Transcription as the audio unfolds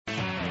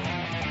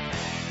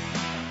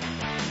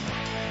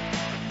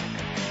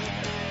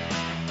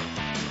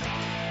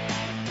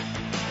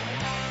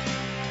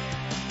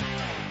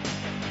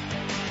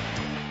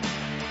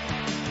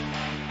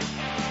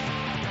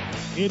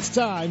It's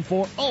time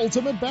for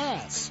Ultimate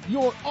Bass,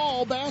 your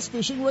all bass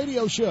fishing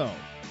radio show.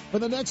 For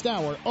the next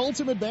hour,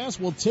 Ultimate Bass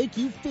will take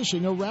you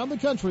fishing around the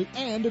country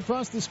and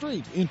across the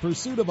street in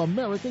pursuit of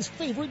America's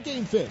favorite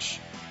game fish.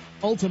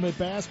 Ultimate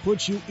Bass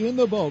puts you in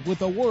the boat with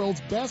the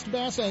world's best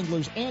bass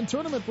anglers and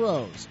tournament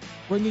pros,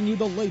 bringing you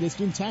the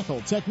latest in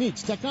tackle,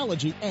 techniques,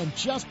 technology, and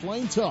just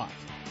plain talk.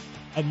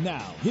 And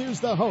now, here's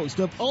the host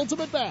of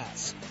Ultimate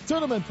Bass,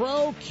 Tournament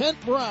Pro Kent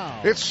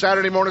Brown. It's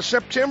Saturday morning,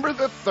 September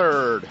the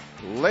 3rd,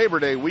 Labor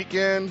Day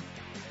weekend.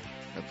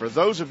 And for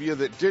those of you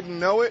that didn't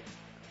know it,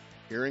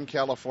 here in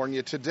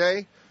California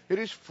today, it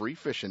is free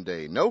fishing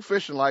day. No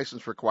fishing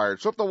license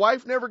required. So if the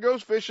wife never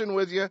goes fishing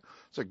with you,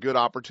 it's a good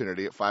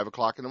opportunity at 5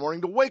 o'clock in the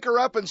morning to wake her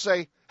up and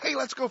say, hey,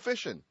 let's go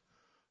fishing.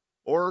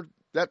 Or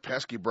that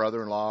pesky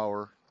brother-in-law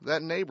or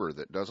that neighbor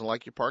that doesn't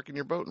like you parking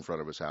your boat in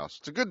front of his house.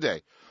 It's a good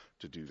day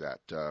to do that.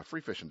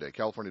 Free fishing day,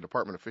 California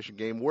Department of Fish and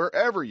Game,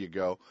 wherever you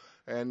go.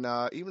 And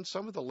even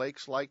some of the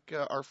lakes, like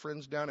our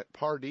friends down at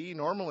Pardee,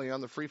 normally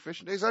on the free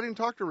fishing days, I didn't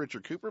talk to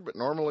Richard Cooper, but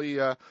normally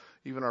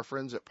even our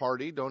friends at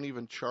Pardee don't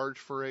even charge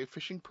for a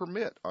fishing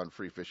permit on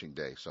free fishing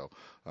day. So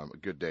a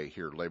good day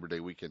here, Labor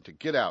Day weekend, to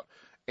get out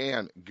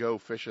and go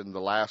fishing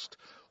the last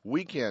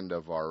weekend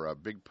of our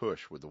big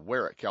push with the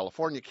Wear It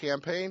California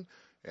campaign.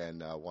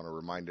 And I want to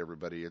remind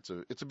everybody it's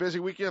a busy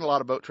weekend, a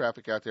lot of boat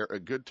traffic out there, a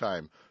good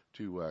time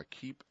to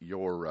keep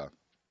your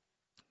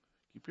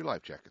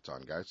life jackets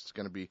on, guys. It's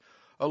going to be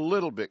a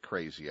little bit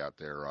crazy out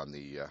there on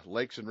the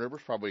lakes and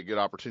rivers. Probably a good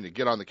opportunity to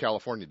get on the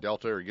California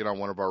Delta or get on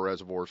one of our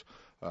reservoirs,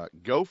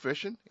 go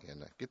fishing,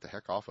 and get the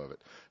heck off of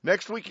it.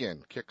 Next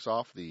weekend kicks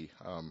off the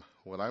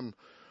what I'm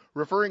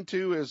referring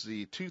to as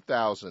the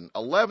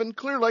 2011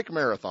 Clear Lake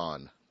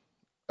Marathon,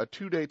 a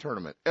 2-day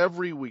tournament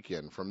every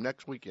weekend from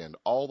next weekend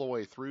all the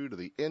way through to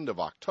the end of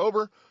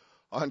October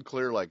on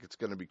Clear Lake. It's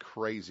going to be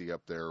crazy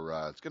up there.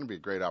 It's going to be a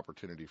great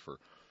opportunity for,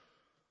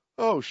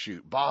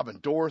 Bob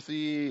and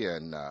Dorothy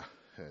and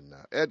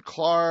Ed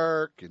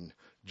Clark and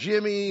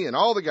Jimmy and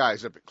all the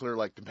guys up at Clear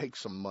Lake to make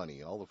some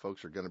money. All the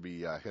folks are going to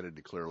be headed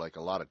to Clear Lake.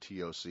 A lot of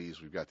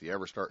TOCs. We've got the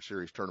EverStart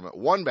Series tournament.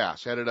 One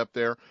Bass headed up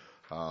there.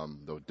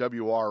 The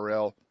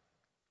WRL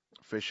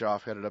Fish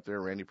Off headed up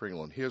there. Randy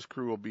Pringle and his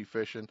crew will be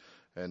fishing.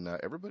 And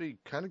everybody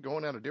kind of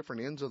going out of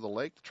different ends of the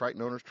lake. The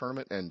Triton Owners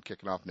Tournament and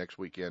kicking off next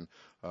weekend.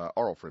 Our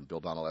old friend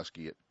Bill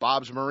Donaleski at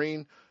Bob's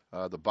Marine,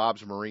 the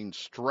Bob's Marine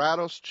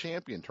Stratos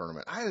Champion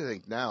Tournament. I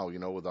think now,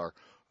 with our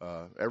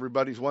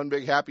everybody's one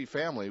big happy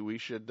family, we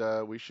should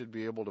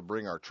be able to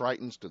bring our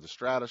Tritons to the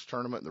Stratos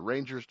Tournament and the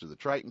Rangers to the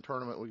Triton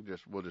Tournament.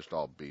 We'll just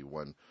all be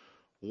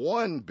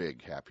one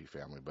big happy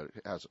family, but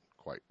it hasn't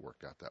quite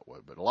worked out that way.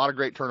 But a lot of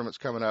great tournaments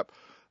coming up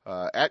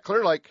at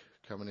Clear Lake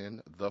coming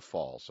in the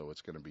fall, so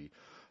it's going to be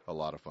a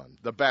lot of fun.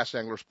 The Bass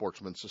Angler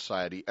Sportsman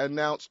Society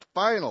announced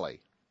finally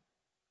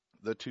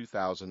the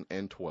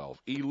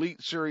 2012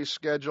 Elite Series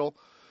schedule.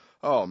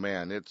 Oh,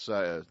 man, it's,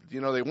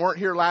 they weren't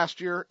here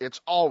last year.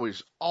 It's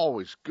always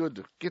good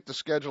to get the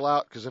schedule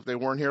out because if they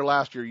weren't here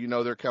last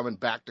year, they're coming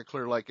back to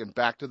Clear Lake and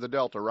back to the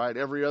Delta, right?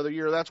 Every other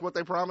year, that's what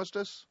they promised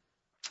us?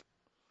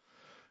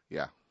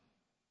 Yeah,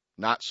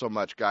 not so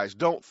much, guys.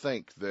 Don't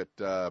think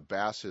that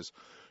Bass has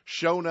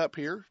shown up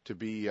here to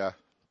be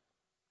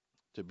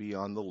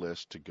on the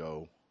list to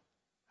go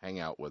hang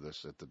out with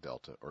us at the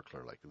Delta or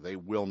Clear Lake. They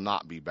will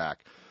not be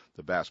back.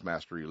 The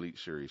Bassmaster Elite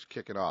Series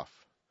kicking off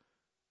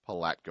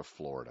Palatka,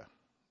 Florida.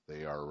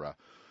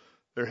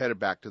 They're headed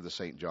back to the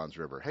St. Johns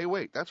River. Hey,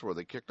 wait, that's where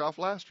they kicked off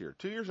last year.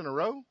 2 years in a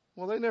row?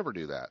 Well, they never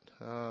do that.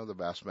 The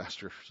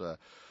Bassmaster's going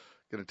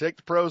to take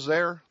the pros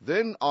there,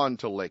 then on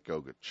to Lake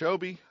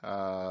Okeechobee,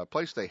 a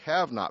place they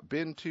have not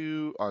been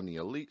to on the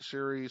Elite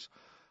Series.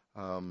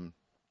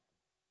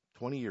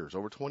 20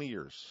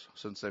 years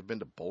since they've been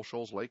to Bull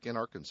Shoals Lake in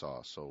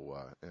Arkansas. So,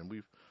 and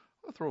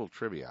I'll throw a little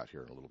trivia out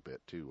here in a little bit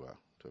too,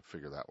 to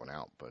figure that one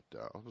out. But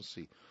I'll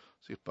see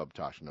if Bub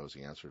Tosh knows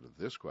the answer to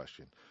this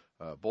question.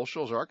 Bull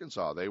Shoals,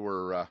 Arkansas. They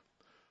were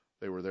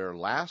there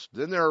last.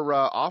 Then they're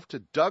off to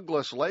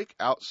Douglas Lake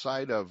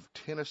outside of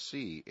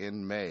Tennessee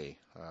in May.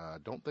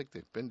 Don't think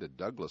they've been to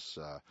Douglas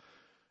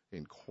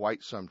in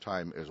quite some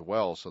time as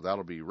well. So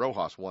that'll be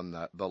Rojas won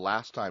the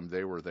last time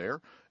they were there.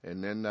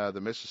 And then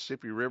the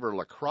Mississippi River,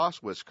 La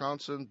Crosse,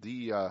 Wisconsin,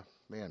 the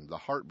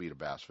heartbeat of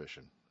bass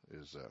fishing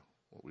is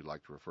what we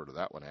like to refer to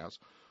that one as.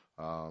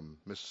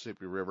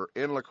 Mississippi River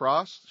in La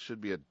Crosse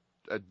should be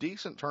a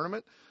decent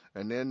tournament.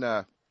 And then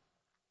a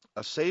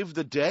Save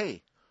the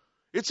Day.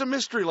 It's a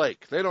mystery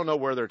lake. They don't know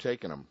where they're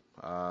taking them.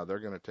 They're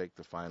going to take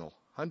the final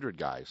 100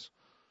 guys.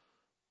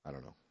 I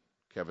don't know.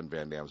 Kevin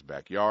Van Dam's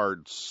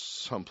backyard,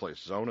 someplace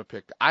Zona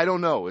picked. I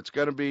don't know. It's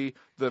going to be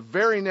the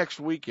very next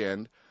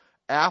weekend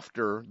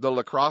after the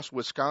La Crosse,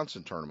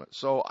 Wisconsin tournament.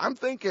 So I'm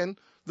thinking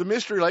the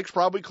Mystery Lake's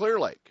probably Clear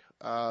Lake.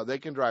 They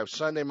can drive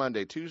Sunday,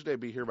 Monday, Tuesday,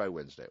 be here by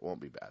Wednesday. It won't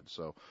be bad.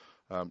 So,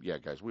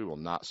 guys, we will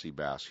not see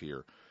bass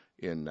here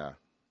in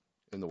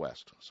the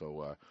West.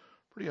 So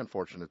pretty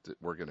unfortunate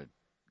that we're going to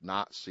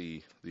not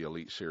see the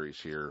Elite Series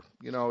here.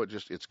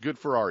 It's good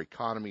for our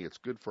economy. It's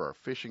good for our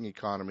fishing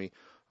economy.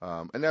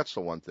 And that's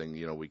the one thing,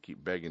 we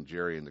keep begging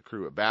Jerry and the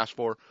crew at Bass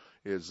for,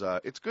 is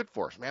it's good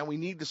for us, man. We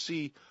need to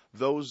see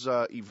those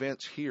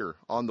events here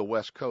on the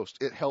West Coast.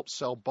 It helps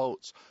sell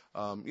boats,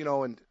 and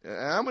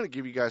I'm going to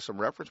give you guys some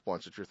reference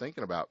points that you're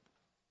thinking about.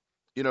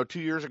 2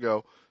 years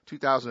ago,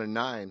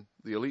 2009,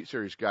 the Elite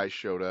Series guys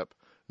showed up.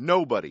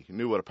 Nobody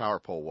knew what a power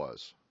pole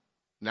was.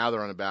 Now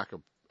they're on the back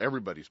of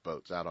everybody's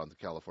boats out on the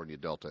California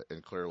Delta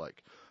and Clear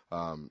Lake.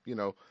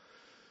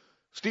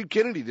 Steve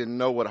Kennedy didn't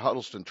know what a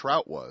Huddleston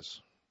trout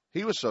was.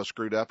 He was so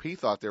screwed up, he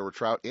thought there were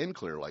trout in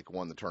Clear Lake,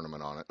 won the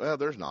tournament on it. Well,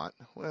 there's not.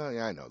 Well,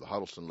 yeah, I know. The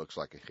Huddleston looks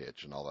like a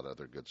hitch and all that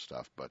other good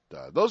stuff. But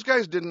those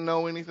guys didn't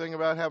know anything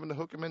about having to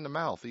hook them in the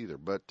mouth either.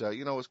 But,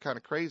 it's kind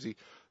of crazy.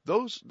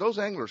 Those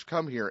anglers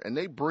come here, and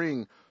they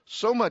bring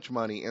so much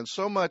money and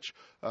so much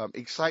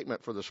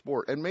excitement for the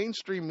sport. And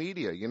mainstream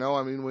media,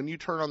 when you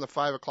turn on the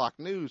 5 o'clock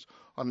news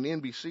on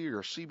an NBC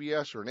or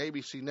CBS or an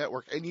ABC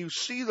network, and you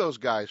see those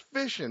guys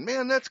fishing,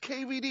 man, that's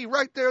KVD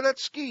right there.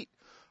 That's skeet.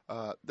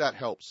 That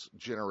helps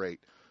generate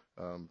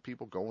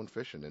people going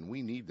fishing, and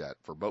we need that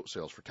for boat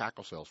sales, for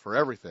tackle sales, for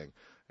everything.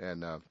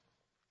 And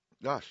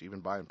even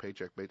buying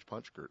Paycheck Baits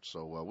punch skirts.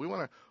 So we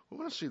want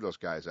to see those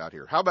guys out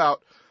here. How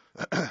about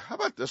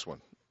this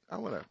one?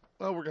 We're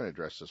going to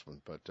address this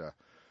one, but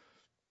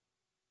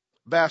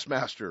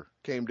Bassmaster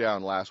came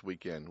down last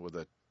weekend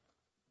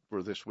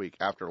for this week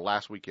after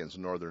last weekend's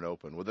Northern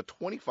Open with a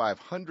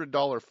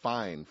 $2,500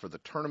 fine for the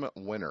tournament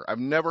winner. I have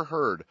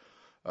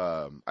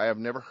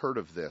never heard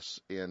of this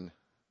in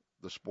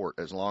the sport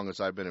as long as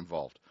I've been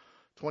involved.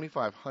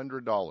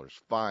 $2,500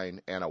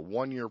 fine and a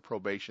 1-year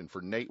probation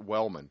for Nate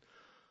Wellman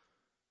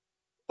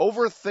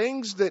over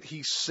things that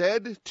he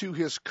said to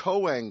his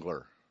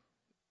co-angler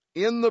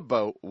in the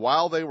boat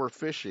while they were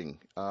fishing.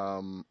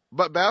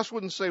 But Bass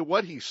wouldn't say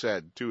what he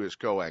said to his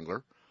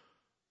co-angler,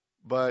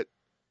 but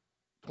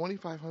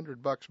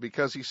 $2,500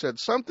 because he said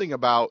something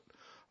about,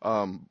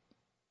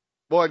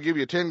 I'd give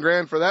you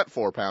 $10,000 for that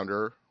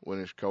 4-pounder when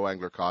his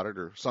co-angler caught it,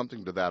 or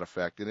something to that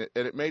effect. And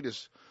it made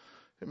his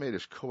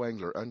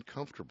co-angler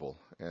uncomfortable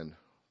and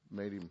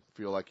made him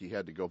feel like he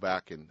had to go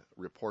back and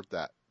report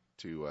that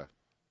to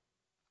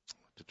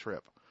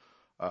Tripp.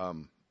 I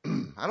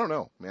don't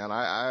know, man.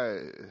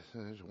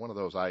 It's one of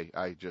those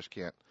I just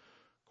can't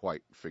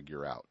quite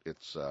figure out.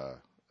 It's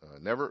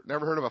never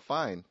heard of a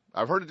fine.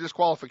 I've heard of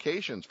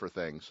disqualifications for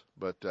things,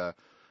 but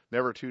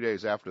never 2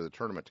 days after the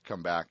tournament to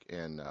come back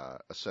and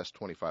assess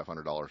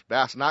 $2,500.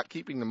 Bass not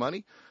keeping the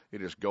money.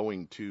 It is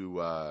going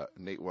to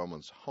Nate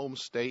Wellman's home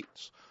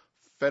state's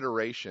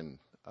Federation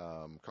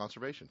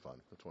Conservation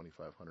Fund for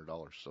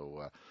 $2,500.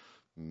 So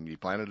he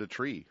planted a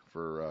tree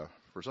for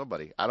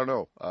somebody. I don't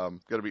know. Going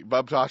to be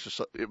Bub Tosh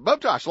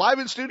live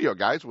in studio,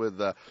 guys.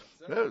 With I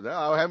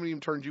haven't even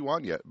turned you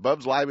on yet.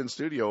 Bub's live in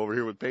studio over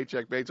here with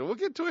Paycheck Baits, so we'll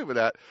get to him with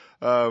that.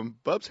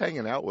 Bub's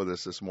hanging out with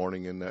us this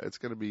morning, and it's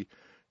going to be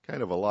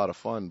kind of a lot of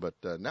fun. But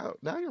now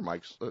your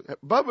mic's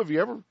Bub.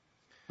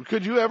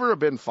 Could you ever have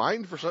been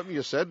fined for something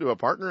you said to a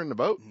partner in the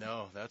boat?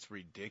 No, that's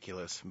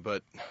ridiculous.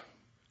 But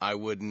I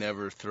would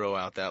never throw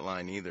out that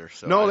line either.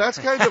 So no, that's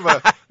kind of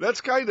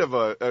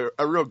a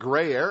real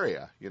gray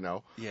area, Yeah.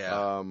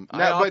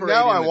 But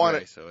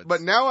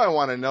now I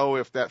want to know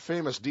if that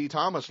famous D.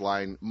 Thomas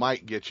line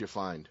might get you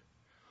fined.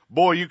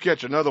 Boy, you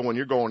catch another one,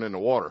 you're going in the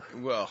water.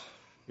 Well,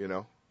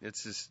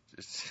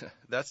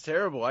 that's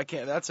terrible. I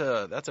can't. That's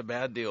a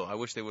bad deal. I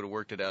wish they would have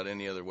worked it out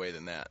any other way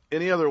than that.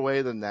 Any other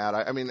way than that?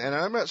 I mean, and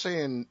I'm not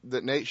saying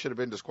that Nate should have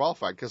been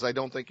disqualified because I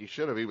don't think he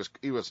should have. He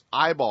was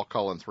eyeball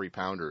calling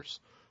 3-pounders.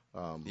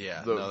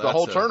 The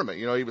whole tournament,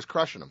 he was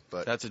crushing them.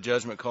 But that's a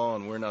judgment call,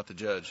 and we're not the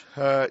judge.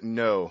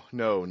 No,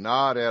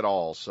 not at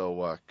all.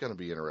 So going to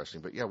be interesting.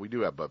 But yeah, we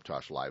do have Bub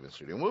Tosh live in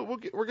studio. And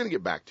we're going to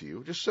get back to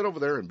you. Just sit over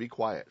there and be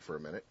quiet for a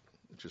minute,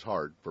 which is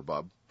hard for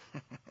Bub.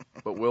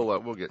 But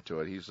we'll get to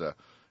it. He's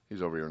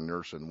over here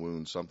nursing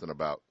wounds. Something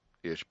about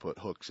Ish put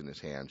hooks in his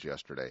hands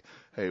yesterday.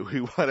 Hey,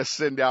 we want to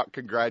send out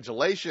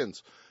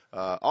congratulations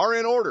are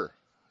in order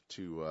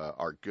to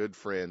our good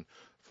friend,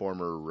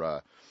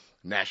 former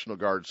National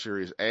Guard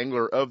Series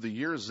Angler of the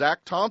Year,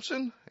 Zach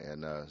Thompson,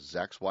 and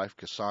Zach's wife,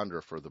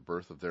 Cassandra, for the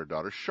birth of their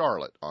daughter,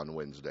 Charlotte, on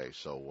Wednesday.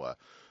 So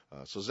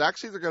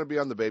Zach's either going to be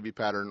on the baby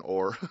pattern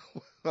or,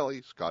 well,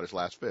 he's got his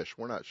last fish.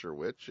 We're not sure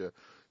which.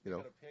 He's got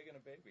a pig and a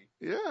baby.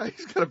 Yeah,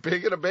 he's got a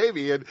pig and a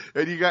baby, and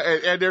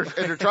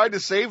they're trying to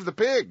save the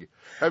pig.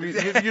 Have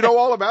you know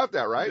all about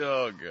that, right?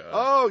 Oh God.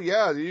 Oh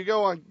yeah, you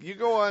got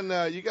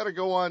to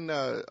go on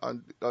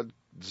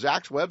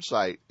Zach's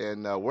website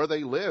and where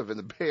they live in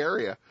the Bay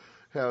Area.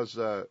 I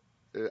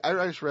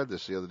just read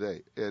this the other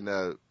day,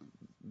 and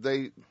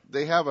they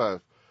have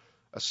a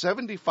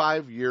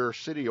 75-year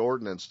city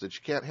ordinance that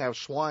you can't have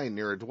swine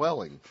near a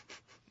dwelling,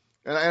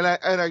 and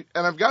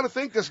I've got to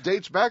think this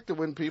dates back to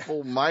when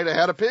people might have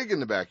had a pig in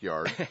the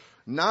backyard,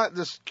 not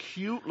this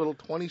cute little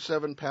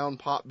 27-pound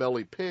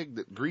potbelly pig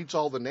that greets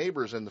all the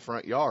neighbors in the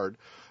front yard.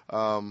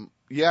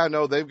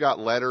 They've got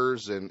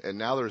letters, and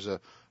now there's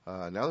a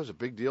Now there's a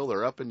big deal.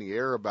 They're up in the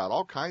air about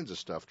all kinds of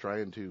stuff,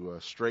 trying to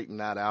straighten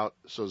that out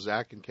so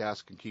Zach and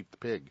Cass can keep the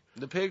pig.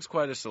 The pig's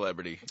quite a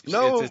clebrity.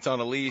 No. It's on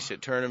a leash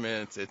at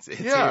tournaments. It's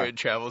Yeah. here. It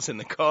travels in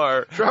the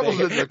car. Travels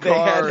in the They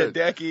car. had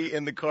Hideki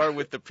in the car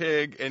with the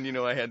pig, and,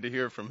 I had to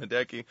hear from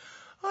Hideki,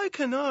 I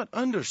cannot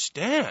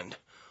understand.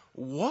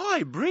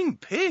 Why bring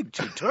pig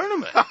to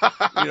tournament?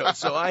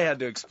 So I had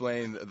to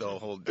explain the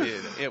whole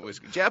deal. It was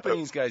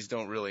Japanese guys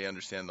don't really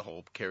understand the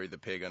whole carry the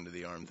pig under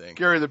the arm thing.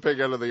 Carry the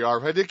pig under the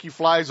arm. Hideki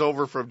flies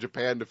over from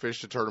Japan to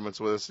fish the tournaments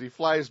with us. He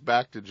flies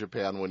back to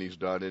Japan when he's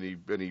done, and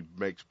he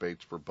makes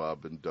baits for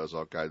Bub and does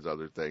all kinds of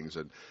other things.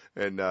 And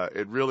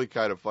it really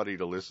kind of funny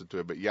to listen to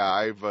him. But yeah,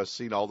 I've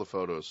seen all the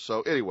photos.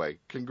 So anyway,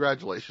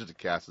 congratulations to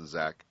Cass and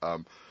Zach.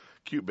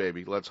 Cute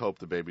baby. Let's hope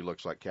the baby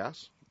looks like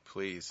Cass.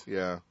 Please.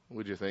 Yeah.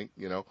 What'd you think?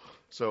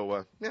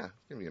 So yeah,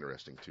 it's gonna be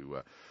interesting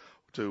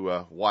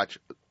to watch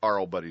our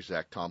old buddy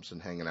Zach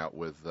Thompson hanging out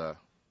with the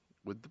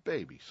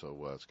baby.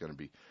 So it's gonna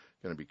be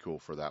cool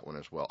for that one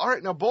as well. All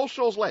right, now Bull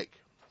Shoals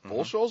Lake.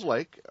 Bull Shoals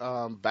Lake,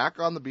 back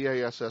on the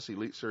BASS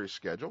Elite Series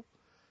schedule.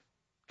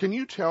 Can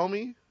you tell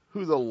me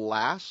who the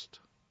last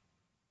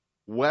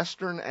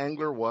Western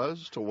angler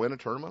was to win a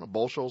tournament at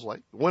Bull Shoals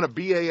Lake? Win a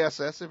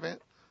BASS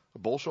event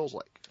at Bull Shoals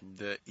Lake?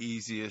 The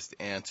easiest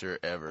answer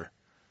ever.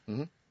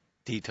 Mm-hmm.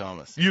 T.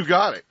 Thomas. You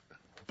got it,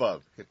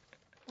 Bub.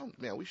 Oh,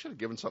 man, we should have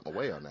given something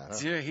away on that. Huh?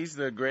 Yeah, he's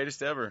the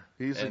greatest ever.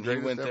 He went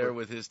there ever.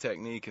 with his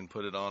technique and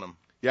put it on him.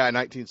 Yeah, in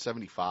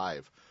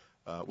 1975.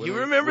 You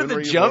remember the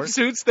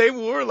jumpsuits they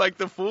wore, like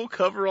the full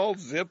coverall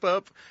zip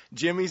up?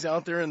 Jimmy's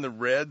out there in the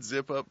red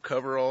zip up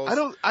coveralls.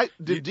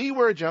 Did D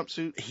wear a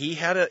jumpsuit? He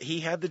had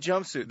the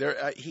jumpsuit.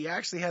 There, he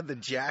actually had the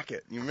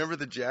jacket. You remember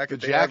the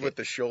jacket? The had with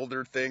the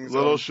shoulder things.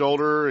 Little on?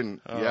 Shoulder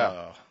and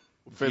yeah,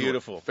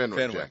 beautiful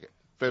Fenwick jacket.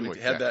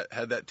 Fenwick had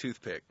jacket. that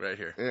toothpick right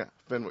here. Yeah,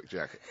 Fenwick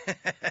jacket.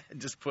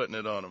 Just putting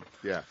it on him.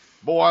 Yeah,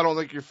 boy, I don't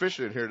think you're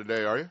fishing in here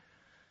today, are you?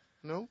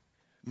 No.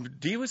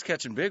 D was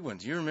catching big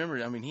ones. You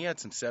remember? I mean, he had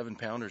some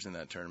 7-pounders in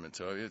that tournament.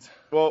 So it's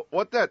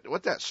what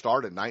that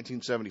started in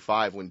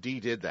 1975 when D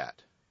did that.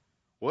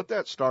 What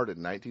that started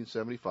in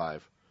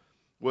 1975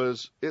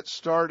 was it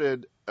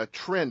started a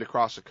trend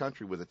across the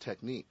country with a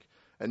technique,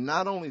 and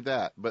not only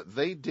that, but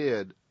they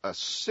did a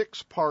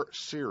 6-part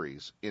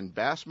series in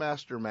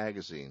Bassmaster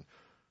magazine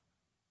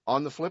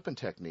on the flipping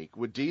technique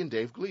with D and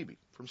Dave Glebe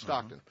from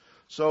Stockton.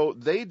 So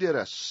they did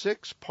a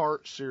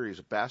 6-part series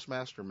of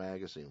Bassmaster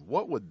magazine.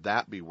 What would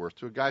that be worth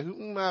to a guy who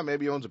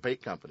maybe owns a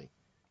bait company?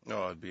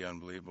 Oh, it'd be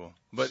unbelievable.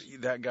 But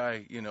that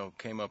guy,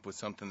 came up with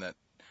something that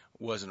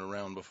wasn't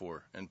around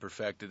before and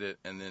perfected it,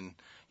 and then,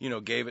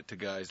 gave it to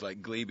guys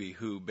like Glebe,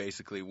 who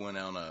basically went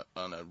on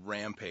a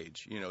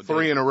rampage.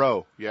 3 in a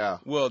row, yeah.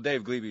 Well,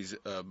 Dave Glebe's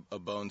a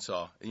bone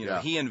saw.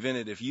 He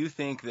invented, if you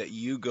think that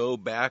you go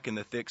back in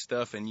the thick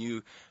stuff and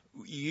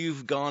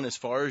you've gone as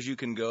far as you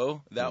can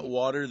go, that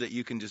water that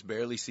you can just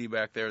barely see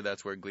back there,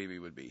 that's where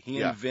Glebe would be. He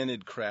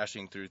invented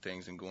crashing through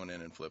things and going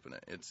in and flipping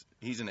it.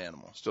 He's an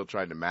animal. Still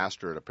trying to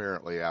master it,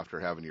 apparently, after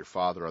having your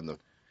father on the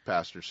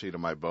passenger seat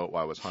of my boat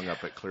while I was hung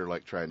up at Clear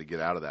Lake trying to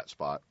get out of that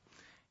spot.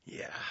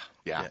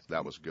 Yeah,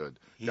 that was good.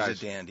 He's a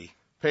dandy.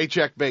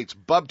 Paycheck Baits,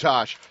 Bub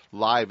Tosh,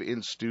 live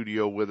in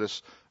studio with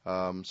us.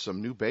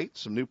 Some new baits,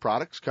 some new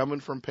products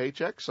coming from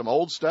Paycheck, some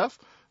old stuff.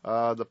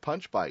 The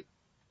Punch Bite.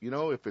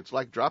 If it's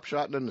like drop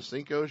shotting in the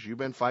Cincos, you've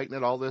been fighting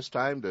it all this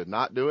time to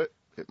not do it,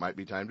 it might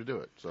be time to do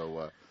it.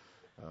 So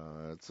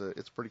it's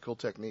a pretty cool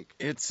technique.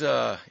 It's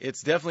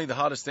definitely the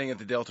hottest thing at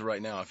the Delta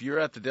right now. If you're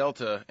at the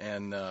Delta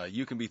and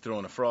you can be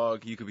throwing a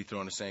frog, you could be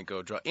throwing a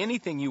Senko,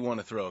 anything you want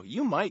to throw,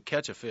 you might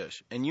catch a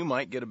fish, and you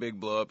might get a big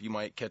blow up, you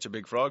might catch a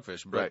big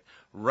frogfish. But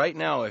right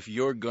now, if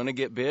you're going to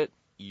get bit,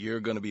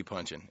 you're going to be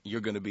punching. You're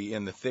going to be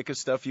in the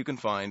thickest stuff you can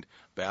find.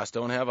 Bass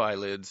don't have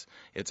eyelids.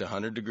 It's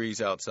 100 degrees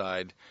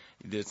outside.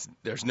 There's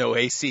no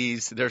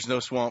ACs. There's no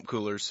swamp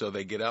coolers. So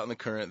they get out in the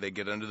current, they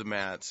get under the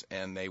mats,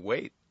 and they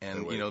wait.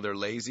 And, they're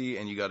lazy,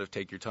 and you got to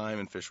take your time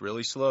and fish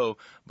really slow.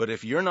 But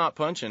if you're not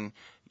punching,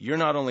 you're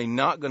not only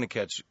not going to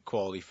catch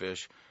quality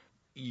fish,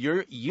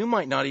 you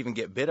might not even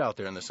get bit out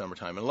there in the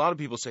summertime. And a lot of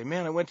people say,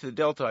 man, I went to the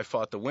Delta, I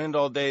fought the wind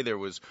all day, there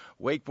was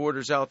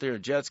wakeboarders out there,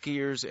 jet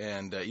skiers,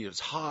 and it was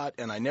hot,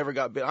 and I never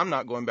got bit. I'm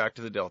not going back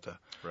to the Delta.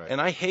 Right. And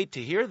I hate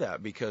to hear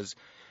that because,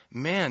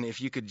 man,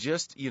 if you could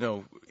just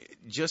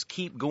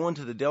keep going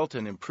to the Delta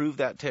and improve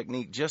that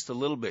technique just a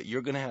little bit,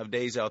 you're going to have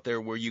days out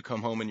there where you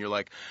come home and you're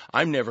like,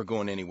 I'm never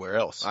going anywhere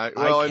else.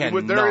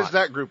 There is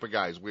that group of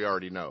guys we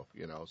already know,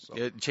 So.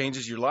 It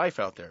changes your life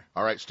out there.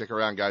 All right, stick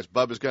around, guys.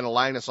 Bub is going to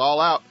line us all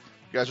out.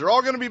 You guys are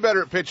all going to be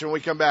better at pitching when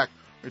we come back.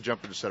 We're going to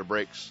jump into a set of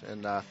breaks.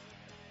 And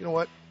you know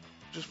what?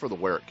 Just for the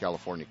Wear It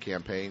California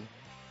campaign,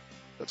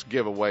 let's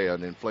give away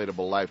an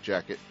inflatable life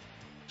jacket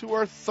to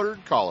our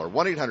third caller,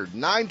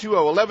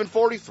 1-800-920-1140,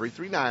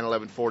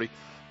 339-1140.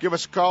 Give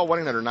us a call,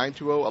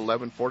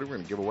 1-800-920-1140. We're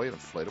going to give away an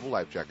inflatable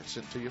life jacket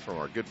sent to you from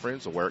our good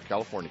friends, the Wear It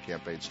California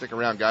campaign. Stick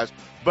around, guys.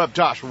 Bub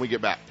Tosh when we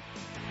get back.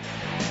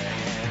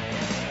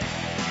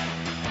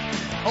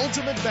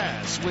 Ultimate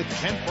Bass with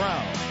Kent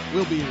Brown.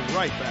 We'll be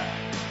right back.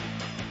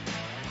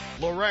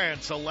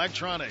 Lowrance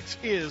Electronics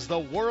is the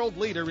world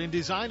leader in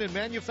design and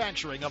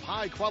manufacturing of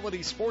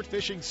high-quality sport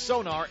fishing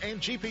sonar and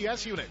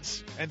GPS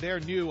units. And their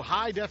new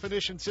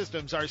high-definition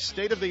systems are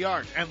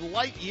state-of-the-art and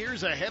light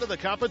years ahead of the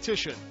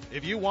competition.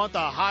 If you want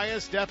the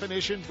highest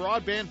definition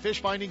broadband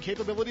fish finding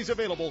capabilities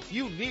available,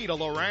 you need a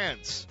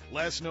Lowrance.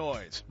 Less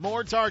noise,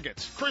 more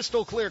targets,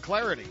 crystal clear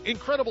clarity,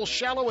 incredible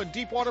shallow and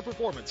deep water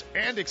performance,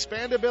 and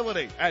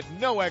expandability at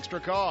no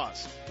extra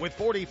cost. With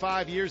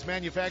 45 years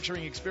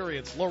manufacturing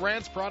experience,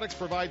 Lowrance products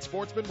provide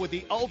sportsmen with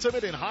the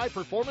ultimate in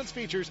high-performance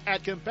features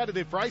at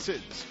competitive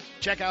prices.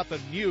 Check out the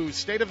new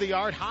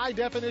state-of-the-art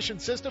high-definition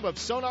system of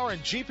sonar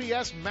and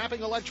GPS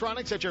mapping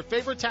electronics at your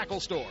favorite tackle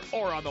store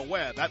or on the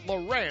web at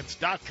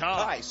Lowrance.com.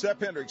 Hi, Sepp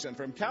Hendrickson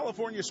from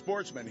California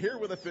Sportsman here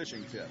with a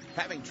fishing tip.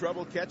 Having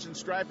trouble catching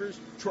stripers?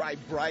 Try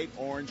Bright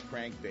Orange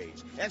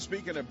crankbaits. And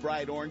speaking of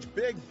bright orange,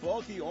 big,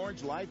 bulky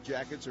orange life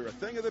jackets are a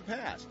thing of the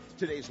past.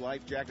 Today's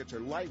life jackets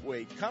are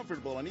lightweight,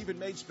 comfortable, and even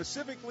made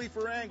specifically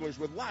for anglers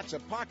with lots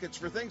of pockets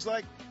for things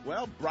like,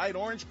 well, bright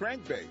orange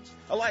crankbaits.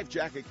 A life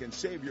jacket can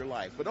save your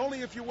life, but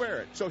only if you wear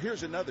it. So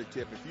here's another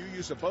tip. If you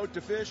use a boat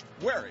to fish,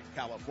 wear it,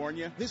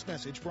 California. This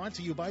message brought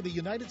to you by the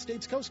United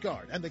States Coast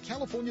Guard and the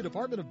California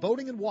Department of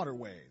Boating and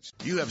Waterways.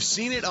 You have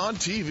seen it on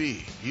TV,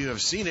 you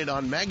have seen it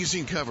on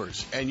magazine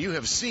covers, and you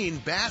have seen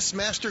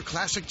Bassmaster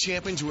Classic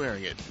champions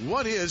wearing it.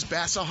 What is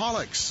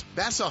Bassaholics?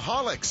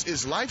 Bassaholics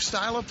is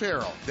lifestyle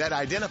apparel that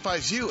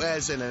identifies you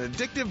as an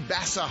addictive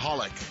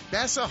bassaholic.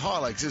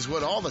 Bassaholics is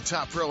what all the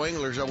top pro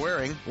anglers are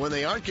wearing when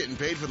they aren't getting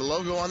paid for the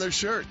logo on their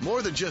shirt.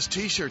 More than just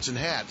t-shirts and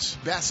hats,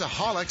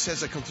 Bassaholics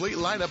has a complete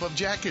lineup of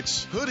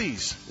jackets,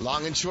 hoodies,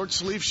 long and short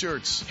sleeve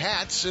shirts,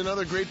 hats, and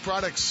other great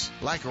products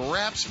like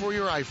wraps for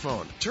your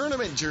iPhone,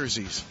 tournament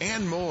jerseys,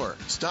 and more.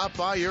 Stop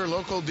by your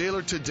local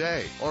dealer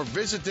today or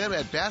visit them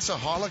at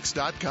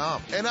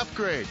Bassaholics.com and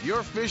upgrade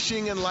your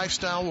fishing and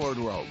lifestyle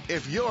wardrobe.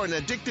 If you're an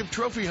addictive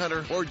trophy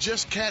hunter or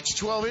just catch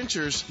 12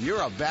 inchers,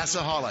 you're a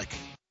Bassaholic.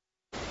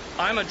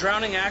 I'm a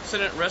drowning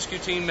accident rescue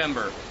team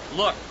member.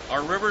 Look,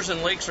 our rivers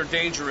and lakes are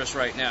dangerous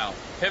right now.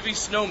 Heavy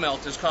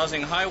snowmelt is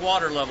causing high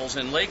water levels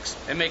in lakes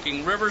and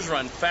making rivers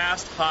run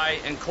fast, high,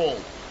 and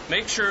cold.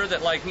 Make sure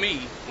that, like me,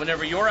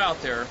 whenever you're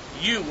out there,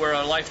 you wear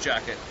a life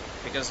jacket,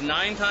 because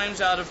 9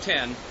 times out of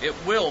 10, it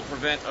will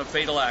prevent a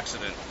fatal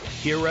accident.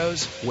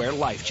 Heroes wear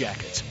life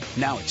jackets.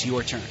 Now it's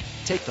your turn.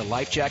 Take the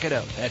life jacket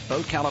oath at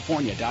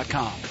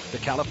BoatCalifornia.com. The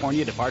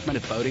California Department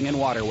of Boating and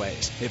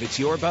Waterways. If it's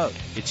your boat,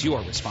 it's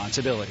your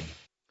responsibility.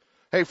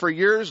 Hey, for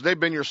years, they've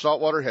been your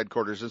saltwater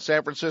headquarters in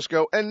San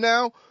Francisco, and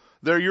now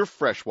they're your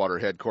freshwater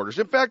headquarters.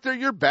 In fact, they're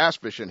your bass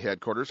fishing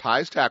headquarters.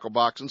 High's Tackle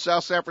Box in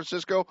South San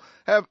Francisco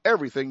have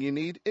everything you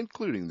need,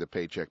 including the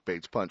Paycheck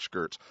Baits punch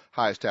skirts.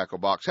 High's Tackle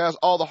Box has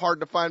all the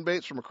hard-to-find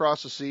baits from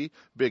across the sea,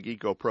 big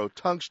Eco Pro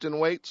tungsten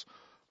weights.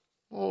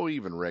 Oh,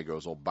 even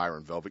Rago's old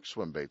Byron Velvic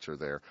swim baits are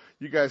there.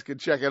 You guys can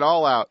check it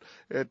all out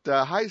at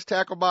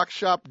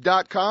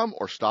HighsTackleBoxShop.com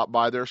or stop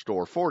by their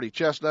store, 40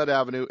 Chestnut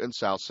Avenue in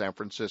South San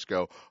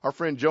Francisco. Our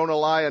friend Jonah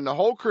Lai and the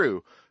whole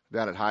crew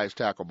down at High's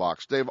Tackle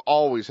Box, they've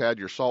always had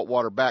your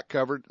saltwater back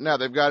covered. Now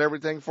they've got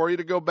everything for you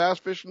to go bass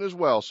fishing as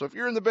well. So if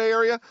you're in the Bay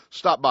Area,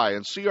 stop by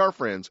and see our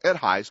friends at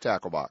High's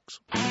Tackle Box.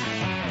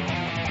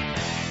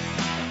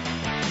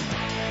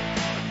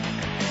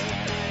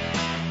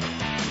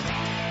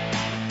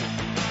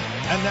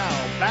 And now,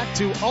 back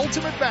to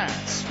Ultimate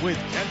Bass with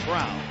Kent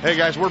Brown. Hey,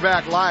 guys, we're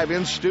back live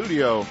in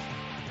studio,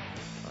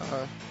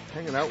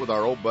 hanging out with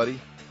our old buddy,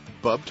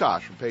 Bub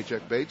Tosh from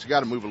Paycheck Baits. You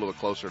got to move a little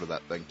closer to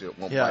that thing, too. It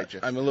won't bite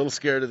you. I'm a little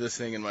scared of this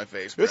thing in my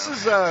face. This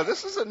is a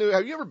new.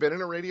 Have you ever been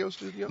in a radio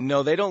studio?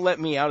 No, they don't let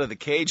me out of the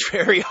cage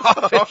very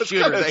often. I was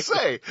going to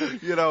say,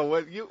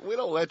 we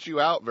don't let you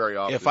out very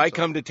often. If I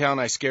come to town,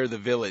 I scare the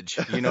village.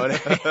 You know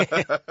what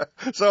I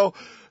mean? So,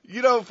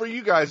 for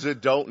you guys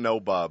that don't know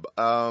Bub,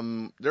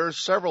 there's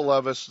several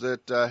of us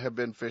that have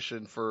been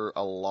fishing for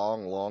a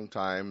long, long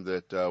time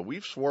that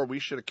we've swore we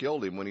should have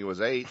killed him when he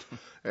was 8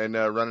 and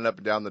running up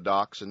and down the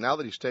docks. And now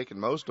that he's taken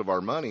most of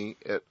our money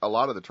at a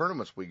lot of the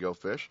tournaments we go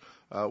fish,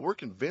 we're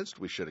convinced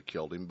we should have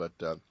killed him.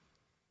 But,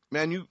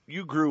 man,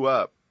 you grew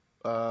up.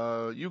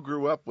 You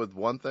grew up with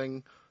one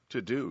thing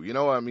to do.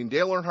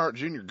 Dale Earnhardt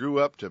Jr. grew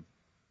up to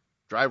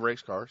drive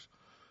race cars.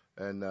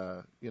 And,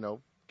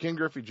 Ken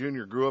Griffey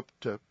Jr. grew up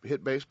to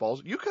hit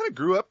baseballs. You kind of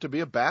grew up to be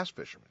a bass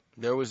fisherman.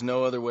 There was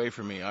no other way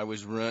for me. I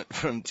was runt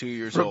from 2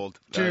 years old.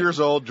 2 years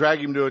old, drag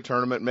him to a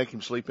tournament, make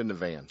him sleep in the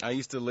van. I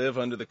used to live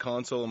under the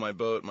console of my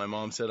boat. My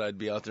mom said I'd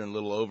be out there in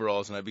little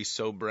overalls, and I'd be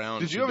so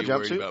brown. Did you have a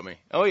jumpsuit? About me.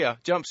 Oh, yeah,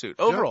 jumpsuit.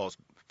 Overalls.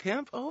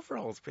 Pimp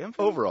overalls.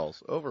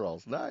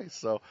 Overalls. Nice.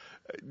 So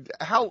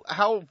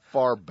how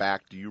far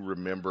back do you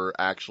remember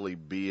actually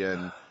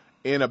being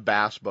in a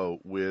bass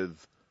boat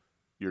with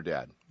your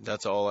dad?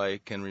 That's all I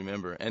can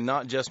remember. And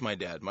not just my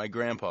dad, my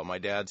grandpa, my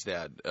dad's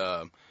dad.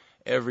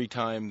 every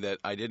time that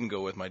I didn't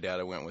go with my dad,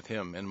 I went with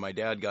him. And my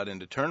dad got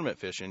into tournament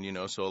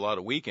fishing, so a lot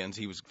of weekends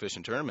he was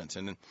fishing tournaments.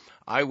 And then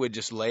I would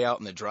just lay out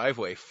in the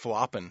driveway,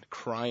 flopping,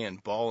 crying,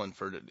 bawling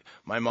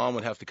my mom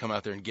would have to come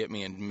out there and get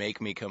me and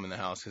make me come in the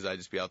house because I'd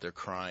just be out there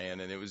crying.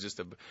 And it was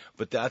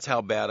but that's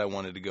how bad I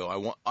wanted to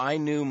go. I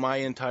knew my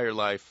entire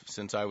life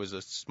since I was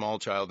a small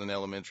child in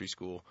elementary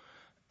school,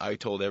 I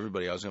told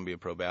everybody I was going to be a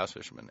pro bass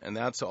fisherman. And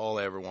that's all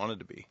I ever wanted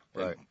to be.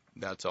 Right.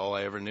 And that's all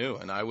I ever knew.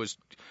 And I was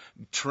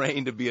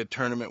trained to be a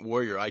tournament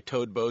warrior. I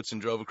towed boats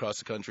and drove across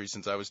the country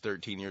since I was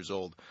 13 years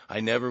old. I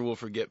never will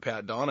forget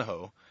Pat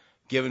Donahoe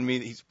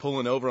he's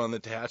pulling over on the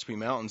Tehachapi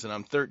Mountains, and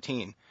I'm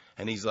 13.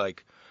 And he's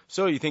like,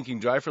 so you think you can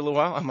drive for a little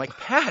while? I'm like,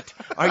 Pat,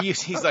 are you?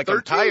 He's like, 13?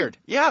 I'm tired.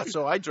 Yeah.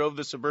 So I drove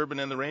the Suburban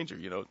and the Ranger,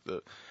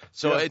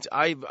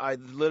 I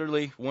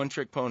literally one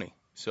trick pony.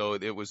 So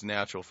it was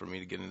natural for me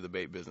to get into the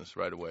bait business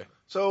right away.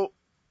 So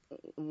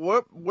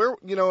you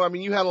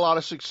had a lot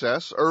of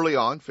success early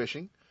on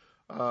fishing,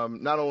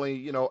 not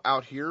only,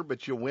 out here,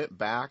 but you went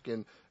back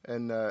and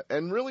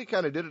really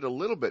kind of did it a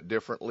little bit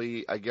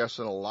differently, I guess,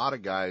 than a lot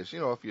of guys.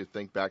 If you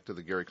think back to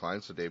the Gary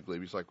Kleins, the Dave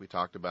Gleavies, like we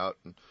talked about,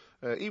 and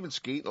even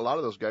Skeet, a lot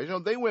of those guys,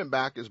 they went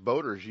back as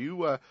boaters.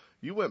 You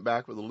went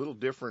back with a little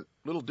different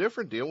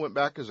deal. Went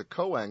back as a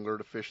co-angler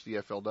to fish the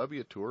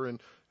FLW tour and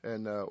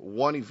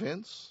won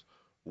events,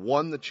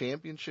 won the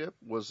championship.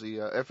 Was the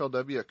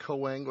FLW a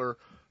co-angler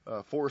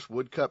Forrest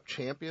Wood Cup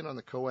champion on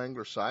the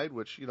co-angler side,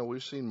 which,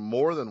 we've seen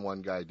more than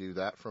one guy do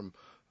that from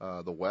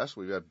the West.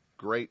 We've had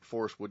great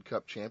Forrest Wood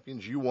Cup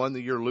champions. You won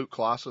the year Luke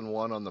Clausen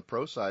won on the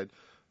pro side.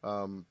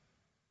 What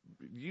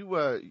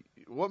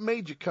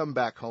made you come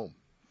back home?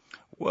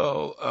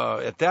 Well,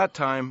 at that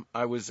time,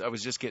 I was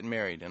just getting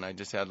married, and I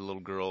just had a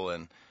little girl,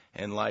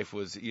 and life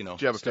was, Did you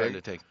have starting a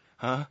pig? to take.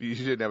 Huh? You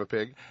didn't have a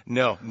pig?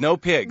 No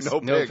pigs. No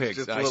pigs.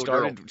 Just I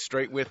started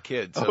straight with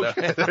kids. So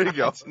okay, there you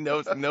go.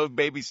 no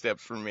baby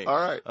steps for me. All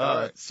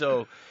right.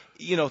 So,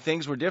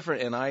 things were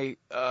different, and I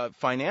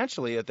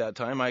financially at that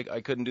time I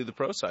couldn't do the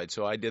pro side,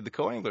 so I did the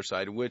co-angler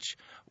side, which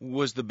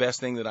was the best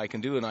thing that I can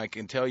do. And I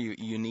can tell you,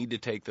 you need to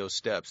take those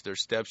steps.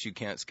 There's steps you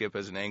can't skip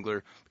as an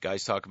angler.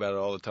 Guys talk about it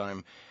all the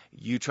time.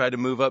 You try to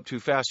move up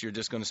too fast, you're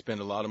just going to spend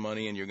a lot of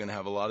money, and you're going to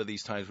have a lot of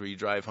these times where you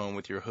drive home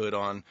with your hood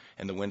on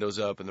and the windows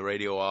up and the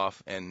radio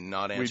off and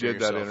not answering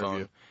your cell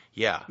phone.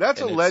 Yeah.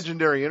 That's a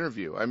legendary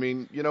interview. I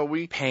mean,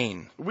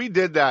 pain. We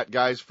did that,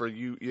 guys, for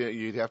you.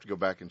 You'd have to go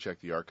back and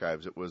check the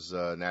archives. It was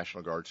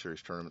National Guard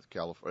Series tournament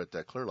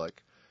at Clear Lake.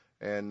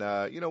 And,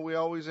 we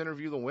always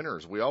interview the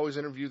winners. We always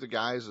interview the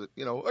guys that,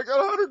 I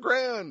got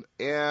 $100,000.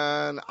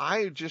 And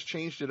I just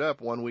changed it up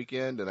one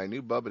weekend, and I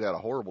knew Bub had a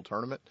horrible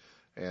tournament.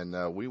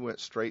 And we went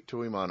straight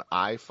to him on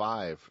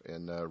I-5,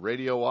 and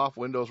radio off,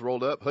 windows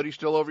rolled up, hoodie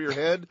still over your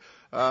head.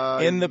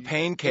 In the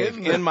pain cave,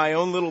 in my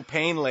own little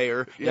pain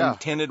layer in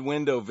tinted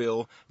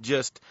Windowville,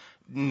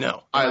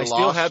 no. I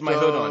still had my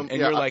hood on. And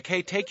you're like,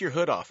 hey, take your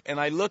hood off. And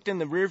I looked in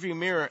the rearview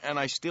mirror, and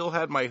I still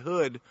had my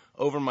hood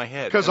over my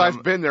head. Because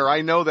I've been there.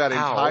 I know that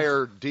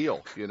entire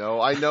deal.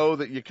 I know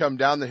that you come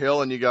down the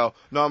hill and you go,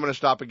 no, I'm going to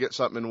stop and get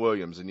something in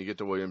Williams. And you get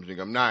to Williams and you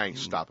go, nah, I ain't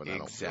stopping. I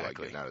don't feel like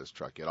getting out of this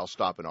truck yet. I'll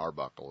stop in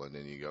Arbuckle. And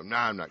then you go,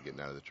 nah, I'm not getting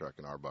out of the truck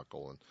in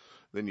Arbuckle. And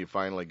then you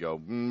finally go,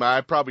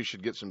 I probably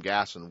should get some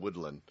gas in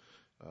Woodland.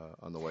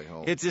 On the way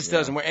home. It just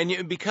doesn't work.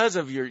 And because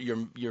of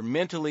your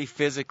mentally,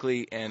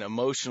 physically, and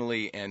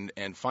emotionally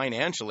and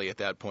financially at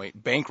that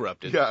point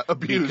bankrupted. Yeah,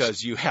 abused.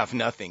 Because you have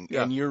nothing.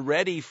 Yeah. And you're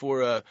ready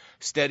for a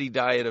steady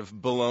diet of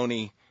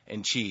bologna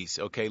and cheese,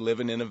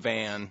 living in a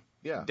van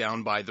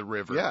down by the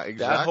river. Yeah,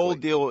 exactly. That whole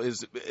deal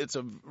it's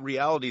a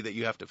reality that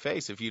you have to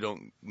face if you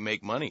don't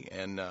make money.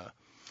 And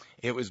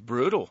it was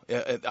brutal.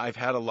 I've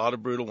had a lot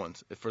of brutal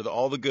ones. For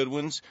all the good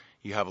ones,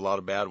 you have a lot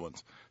of bad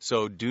ones.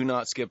 So do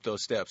not skip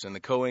those steps. And the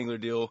co-angler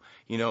deal,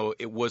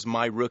 it was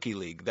my rookie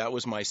league. That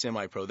was my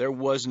semi-pro. There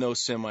was no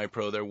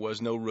semi-pro. There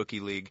was no rookie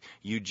league.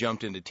 You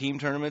jumped into team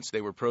tournaments.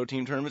 They were pro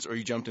team tournaments, or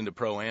you jumped into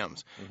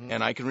pro-ams. Mm-hmm.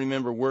 And I can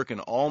remember working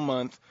all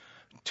month,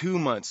 2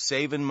 months,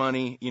 saving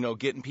money,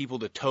 getting people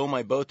to tow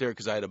my boat there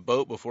because I had a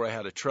boat before I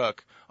had a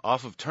truck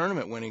off of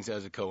tournament winnings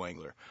as a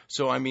co-angler.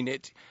 So, I mean,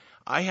 it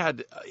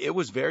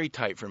was very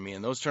tight for me.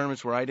 And those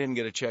tournaments where I didn't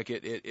get a check,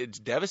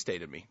 it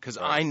devastated me because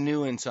I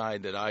knew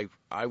inside that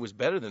I was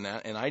better than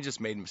that, and I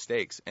just made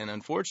mistakes. And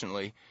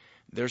unfortunately,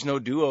 there's no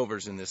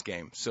do-overs in this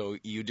game. So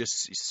you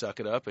just suck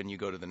it up and you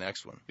go to the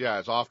next one. Yeah,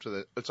 it's off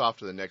to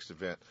the next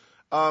event.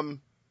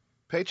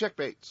 Paycheck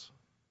Baits.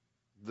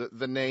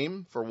 The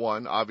name, for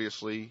one,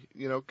 obviously,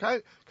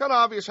 kind of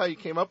obvious how you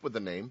came up with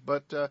the name,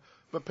 but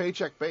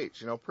Paycheck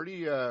Baits,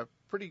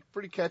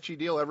 pretty catchy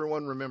deal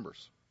everyone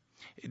remembers.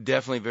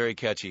 Definitely very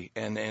catchy.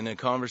 And a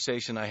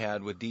conversation I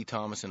had with D.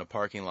 Thomas in a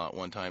parking lot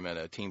one time at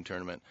a team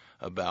tournament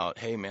about,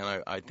 hey,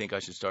 man, I think I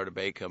should start a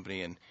bait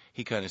company. And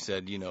he kind of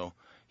said,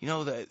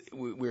 that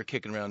we were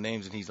kicking around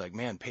names, and he's like,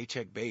 man,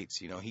 Paycheck Baits.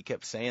 He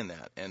kept saying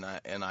that, and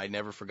I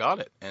never forgot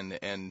it.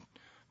 And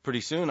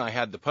pretty soon I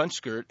had the punch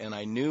skirt, and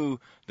I knew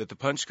that the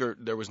punch skirt,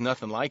 there was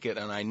nothing like it,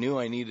 and I knew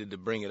I needed to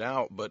bring it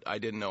out, but I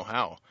didn't know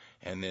how.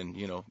 And then,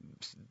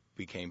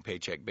 became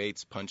paycheck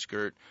baits, punch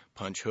skirt,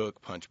 punch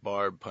hook, punch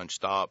barb, punch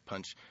stop,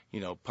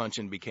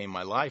 punching became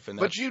my life. And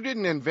but you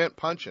didn't invent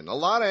punching. A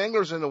lot of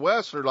anglers in the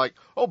West are like,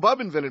 oh,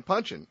 Bub invented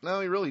punching. No,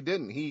 he really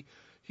didn't. He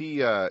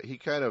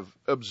kind of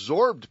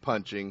absorbed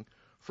punching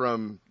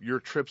from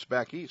your trips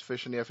back east,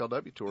 fishing the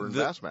FLW Tour and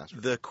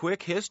Bassmaster. The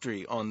quick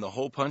history on the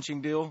whole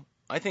punching deal,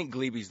 I think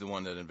Gleeby's the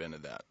one that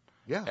invented that.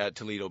 Yeah. At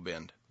Toledo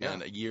Bend,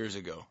 and years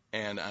ago,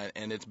 and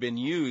it's been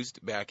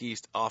used back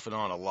east off and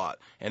on a lot,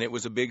 and it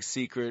was a big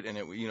secret, and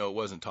it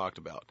wasn't talked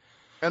about.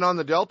 And on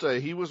the Delta,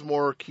 he was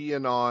more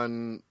keying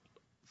on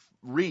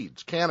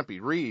reeds, canopy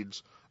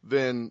reeds,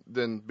 than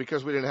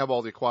because we didn't have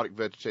all the aquatic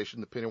vegetation,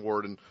 the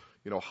pennywort and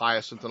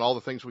hyacinth and all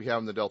the things we have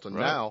in the Delta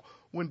now.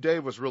 When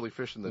Dave was really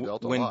fishing the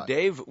Delta a lot.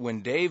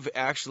 When Dave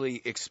actually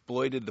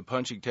exploited the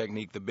punching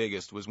technique the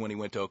biggest was when he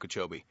went to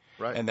Okeechobee.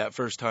 Right. And that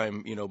first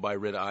time, by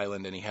Ritta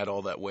Island, and he had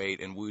all that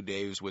weight, and Woo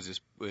Daves was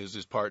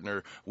his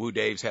partner. Woo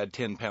Daves had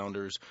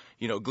 10-pounders.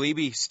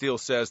 Gleeby still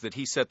says that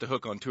he set the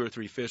hook on 2 or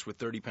 3 fish with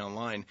 30-pound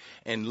line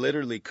and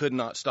literally could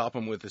not stop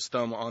them with his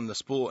thumb on the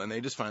spool, and they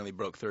just finally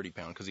broke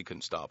 30-pound because he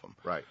couldn't stop them.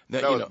 Right.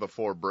 That was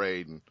before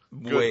braid and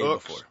good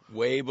hooks.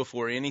 Way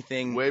before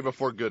anything. Way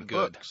before good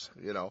hooks,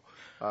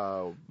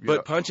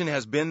 But punching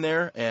has been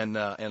there, and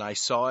I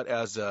saw it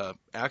as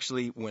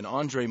actually when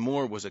Andre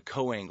Moore was a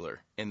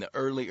co-angler in the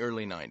early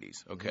 90s.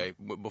 Okay,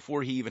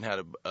 before he even had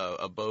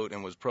a boat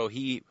and was pro,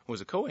 he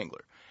was a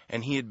co-angler,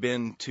 and he had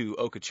been to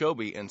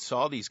Okeechobee and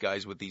saw these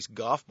guys with these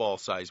golf ball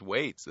size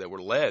weights that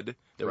were lead.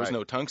 There was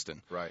no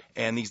tungsten,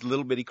 and these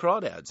little bitty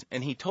crawdads.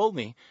 And he told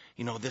me,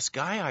 this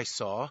guy I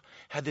saw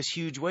had this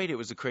huge weight. It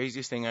was the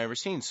craziest thing I ever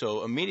seen.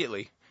 So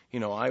immediately,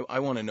 I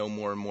want to know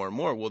more and more and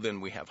more. Well,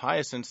 then we have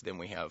hyacinths, then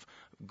we have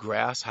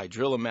grass,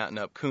 hydrilla matting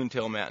up,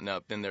 coontail matting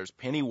up, then there's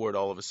pennywort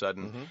all of a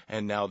sudden,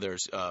 and now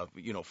there's,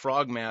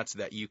 frog mats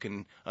that you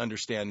can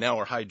understand now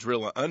are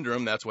hydrilla under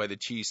them. That's why the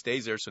cheese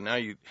stays there. So now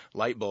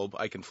light bulb,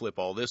 I can flip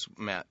all this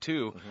mat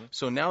too.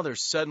 So now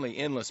there's suddenly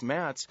endless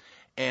mats,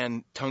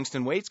 and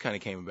tungsten weights kind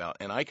of came about.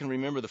 And I can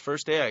remember the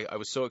first day I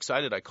was so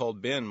excited, I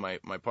called Ben, my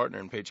partner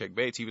in Paycheck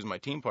Baits. He was my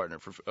team partner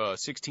for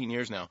 16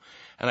 years now.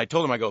 And I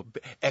told him, I go,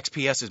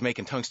 XPS is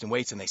making tungsten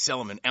weights, and they sell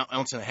them an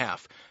ounce and a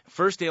half.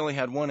 First they only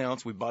had 1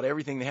 ounce. We bought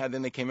everything they had.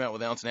 Then they came out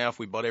with 1.5 ounces.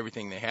 We bought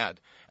everything they had.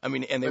 I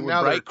mean, and they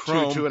were bright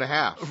chrome.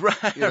 2.5.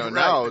 Right.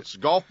 Now it's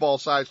golf ball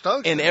size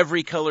tungsten. In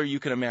every color you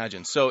can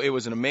imagine. So it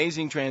was an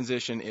amazing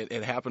transition.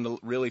 It happened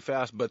really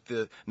fast. But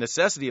the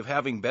necessity of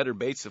having better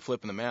baits to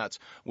flip in the mats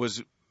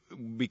was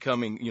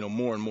becoming,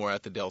 more and more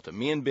at the Delta.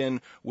 Me and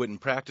Ben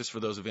wouldn't practice for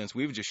those events.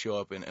 We would just show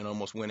up and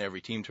almost win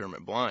every team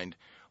tournament blind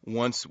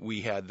once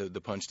we had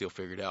the punch deal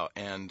figured out.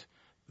 And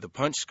the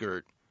punch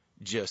skirt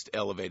just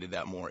elevated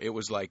that more. It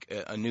was like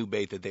a new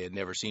bait that they had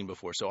never seen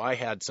before. So I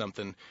had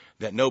something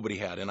that nobody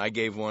had, and I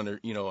gave one,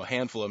 a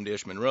handful of them to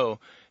Ish Monroe,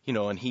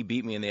 and he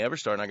beat me in the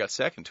Everstar, and I got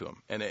second to him.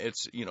 And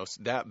it's,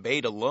 that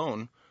bait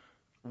alone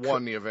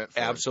won the event for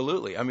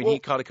absolutely. I mean, he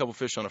caught a couple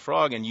fish on a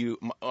frog, and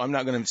I'm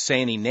not going to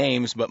say any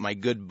names, but my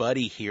good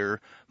buddy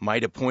here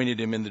might have pointed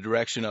him in the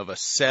direction of a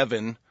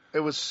 7. It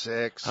was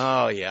 6.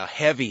 Oh, yeah,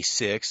 heavy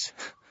 6.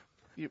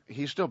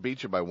 He still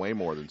beat you by way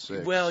more than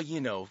 6.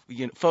 Well,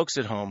 folks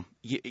at home,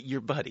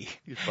 your buddy,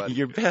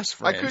 your best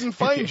friend. I couldn't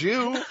find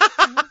you.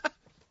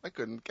 I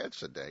couldn't catch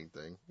the dang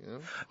thing.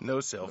 No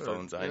cell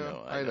phones. I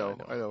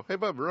know. Hey,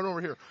 bub, run over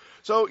here.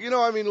 So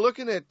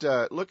looking at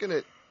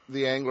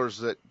the anglers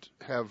that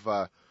have,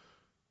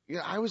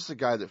 I was the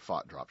guy that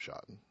fought drop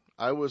shotting.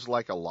 I was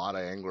like a lot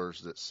of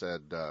anglers that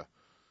said,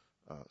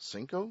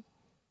 Cinco?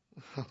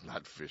 I'm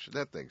not fishing.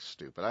 That thing's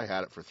stupid. I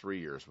had it for 3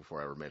 years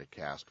before I ever made a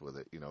cast with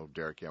it.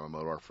 Derek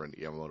Yamamoto, our friend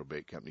at Yamamoto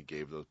Bait Company,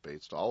 gave those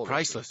baits to all of us.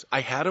 Priceless. I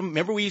had them.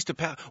 Remember, we used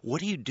to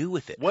what do you do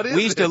with it?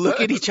 We used to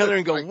look at each other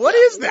and go, what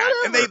is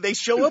that? And they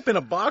show up in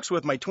a box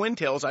with my twin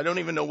tails. I don't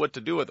even know what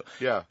to do with them.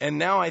 Yeah. And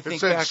now I think it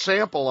said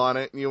sample on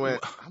it, and you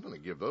went, I'm going to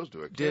give those to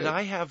a kid. Did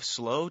I have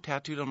slow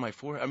tattooed on my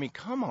forehead? I mean,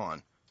 come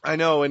on. I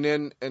know. And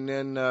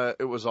then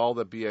it was all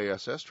the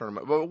BASS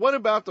tournament. But what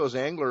about those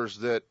anglers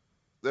that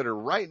are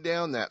right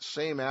down that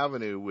same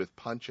avenue with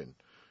punching?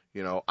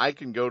 I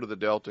can go to the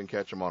Delta and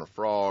catch them on a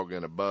frog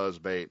and a buzz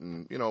bait,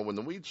 and when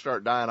the weeds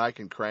start dying, I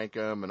can crank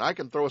them, and I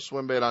can throw a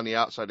swim bait on the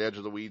outside edge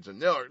of the weeds,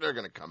 and they're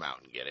going to come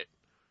out and get it.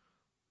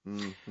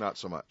 Not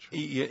so much.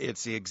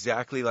 It's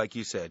exactly like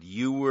you said.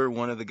 You were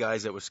one of the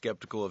guys that was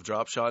skeptical of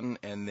drop shotting,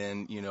 and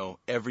then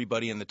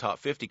everybody in the top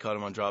 50 caught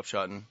him on drop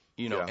shotting.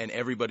 And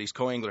everybody's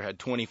co-angler had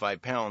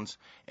 25 pounds,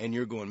 and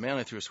you're going, man,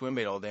 I threw a swim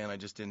bait all day, and I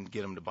just didn't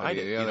get him to bite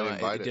it.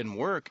 It didn't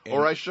work.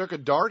 Or I shook a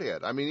dart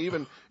head. I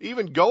mean,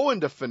 even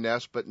going to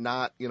finesse, but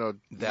not,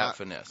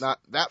 finesse. Not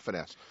that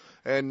finesse.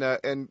 And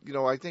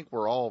I think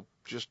we're all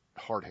just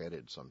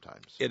hard-headed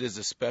sometimes. It is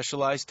a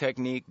specialized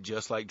technique,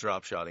 just like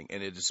drop shotting,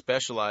 and it is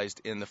specialized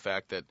in the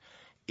fact that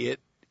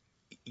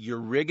you're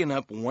rigging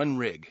up one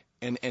rig.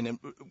 And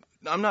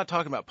I'm not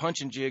talking about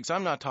punching jigs.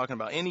 I'm not talking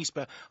about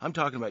I'm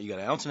talking about you got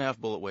 1.5 ounce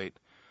bullet weight,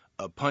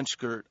 a punch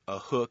skirt, a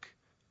hook,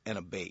 and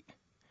a bait.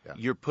 Yeah.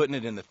 You're putting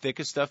it in the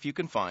thickest stuff you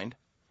can find,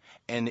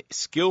 and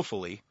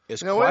skillfully,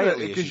 as Now,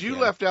 quietly because as you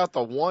can. left out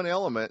the one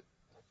element.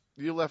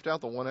 You left out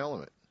the one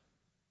element,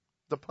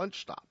 the punch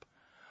stop.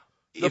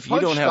 If you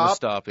don't have a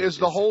stop, is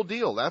the whole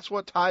deal. That's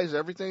what ties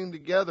everything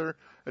together,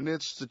 and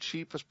it's the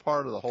cheapest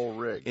part of the whole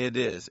rig. It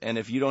is. And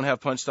if you don't have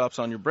punch stops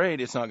on your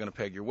braid, it's not going to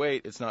peg your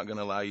weight. It's not going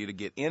to allow you to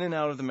get in and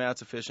out of the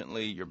mats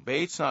efficiently. Your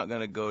bait's not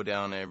going to go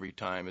down every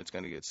time. It's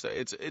going to get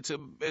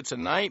it's a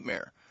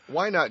nightmare.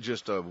 Why not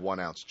just a 1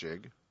 ounce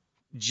jig?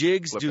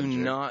 Jigs do jig.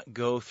 not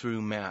go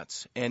through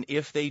mats. And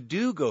if they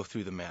do go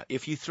through the mat,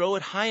 if you throw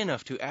it high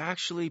enough to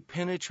actually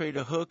penetrate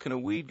a hook and a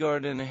weed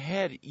guard and a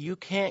head, you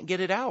can't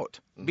get it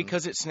out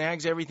because it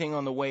snags everything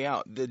on the way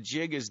out. The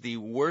jig is the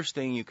worst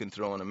thing you can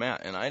throw on a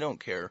mat, and I don't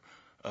care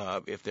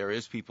if there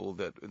is people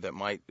that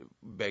might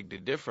beg to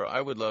differ. I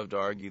would love to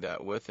argue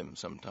that with him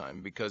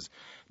sometime, because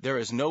there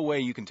is no way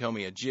you can tell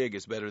me a jig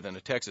is better than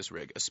a Texas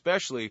rig,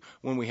 especially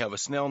when we have a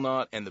snell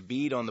knot and the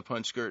bead on the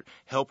punch skirt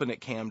helping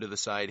it cam to the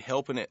side,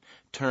 helping it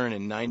turn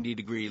in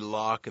 90-degree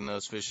lock in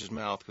those fish's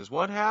mouth. Because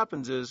what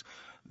happens is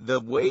the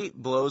weight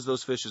blows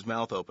those fish's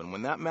mouth open.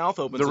 When that mouth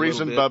opens, the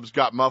reason Bub's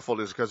got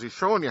muffled is because he's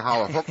showing you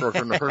how a hook goes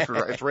in the first.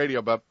 It's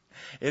radio, Bub.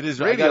 It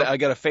is. Radio. I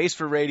got a face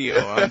for radio.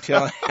 I'm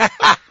telling.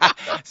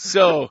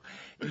 So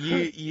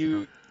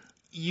you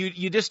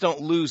just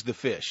don't lose the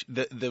fish.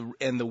 The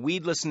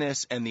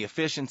weedlessness and the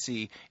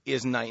efficiency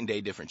is night and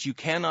day difference. You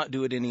cannot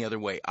do it any other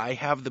way. I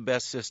have the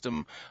best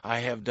system. I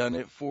have done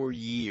it for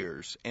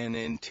years, and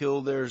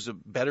until there's a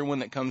better one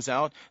that comes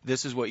out,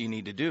 this is what you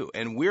need to do.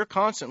 And we're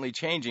constantly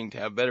changing to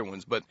have better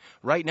ones. But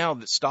right now,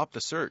 stop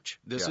the search.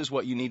 This is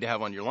what you need to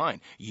have on your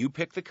line. You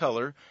pick the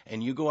color,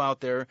 and you go out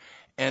there.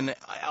 And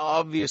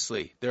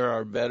obviously, there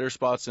are better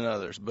spots than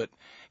others. But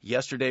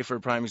yesterday, for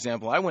a prime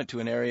example, I went to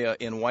an area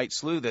in White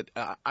Slough that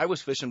I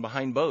was fishing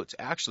behind boats.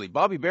 Actually,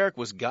 Bobby Barrick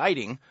was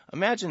guiding.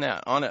 Imagine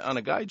that, on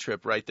a guide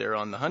trip right there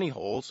on the honey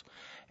holes.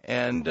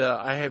 And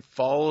I had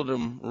followed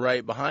him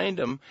right behind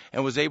him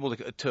and was able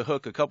to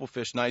hook a couple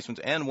fish, nice ones,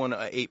 and one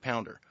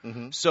 8-pounder.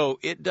 So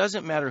it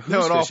doesn't matter who's fishing.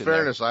 No, in all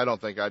fairness, I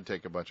don't think I'd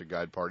take a bunch of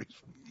guide parties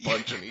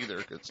punching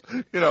either. Cause,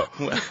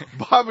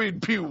 Bobby'd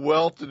be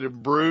welted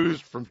and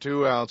bruised from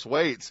 2-ounce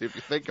weights if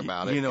you think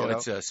about it.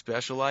 It's a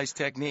specialized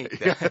technique.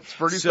 Yeah, it's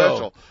pretty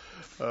special.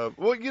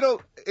 Well,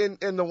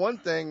 and the one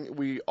thing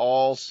we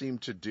all seem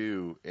to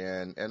do,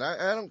 and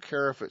I don't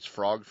care if it's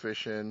frog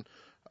fishing,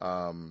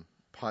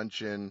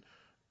 punching.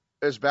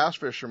 As bass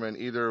fishermen,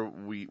 either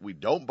we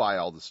don't buy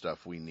all the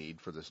stuff we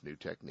need for this new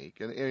technique,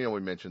 and we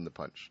mentioned the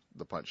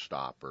punch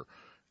stop or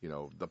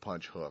the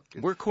punch hook.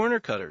 We're corner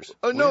cutters.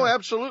 Oh no,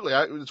 absolutely.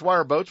 It's why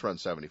our boats run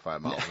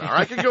 75 miles an hour.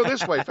 I could go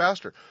this way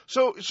faster.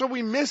 So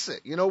we miss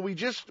it. We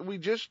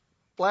just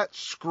flat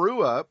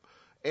screw up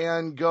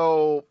and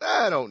go,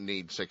 I don't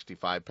need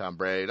 65-pound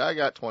braid. I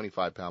got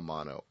 25-pound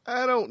mono.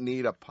 I don't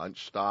need a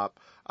punch stop.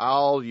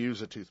 I'll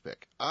use a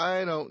toothpick.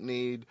 I don't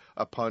need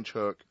a punch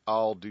hook.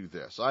 I'll do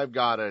this. I've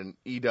got an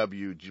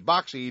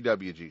box of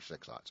EWG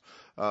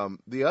 6/0.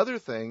 The other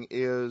thing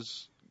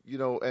is,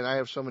 and I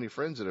have so many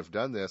friends that have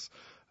done this.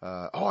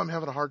 I'm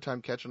having a hard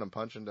time catching them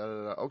punching. Da,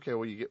 da, da. Okay,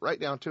 well, you get right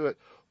down to it.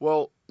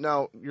 Well,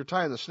 now you're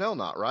tying the snell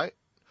knot, right?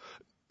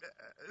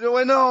 No,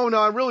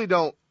 I really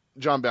don't.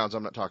 John Bounds,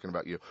 I'm not talking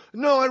about you.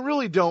 No, I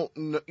really don't.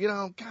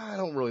 I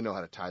don't really know how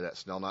to tie that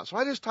snell knot. So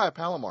I just tie a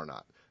Palomar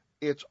knot.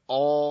 It's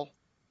all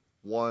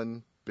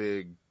one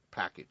big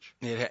package.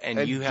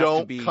 And you have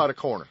don't to be, cut a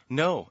corner.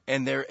 No,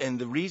 and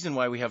the reason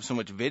why we have so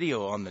much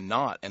video on the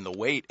knot and the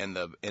weight and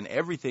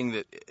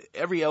everything,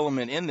 every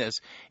element in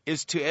this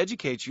is to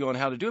educate you on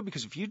how to do it,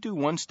 because if you do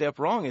one step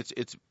wrong,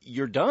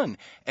 you're done.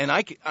 And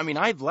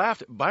I've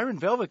laughed. Byron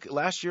Velvick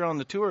last year on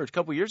the tour, a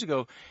couple years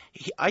ago,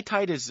 I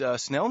tied his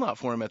snell knot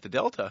for him at the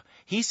Delta.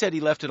 He said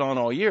he left it on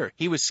all year.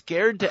 He was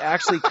scared to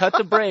actually cut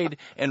the braid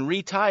and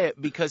retie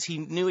it because he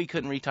knew he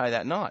couldn't retie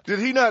that knot. Did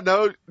he not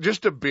know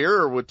just a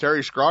beer with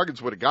Terry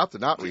Scroggins would have got the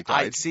knot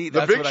retied?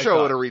 The Big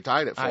Show would have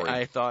retied it for him.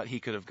 I thought he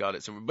could have got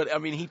it. But,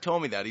 he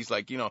told me that. He's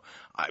like,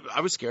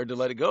 I was scared to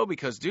let it go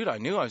because, dude, I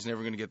knew I was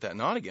never going to get that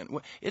knot again.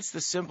 It's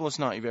the simplest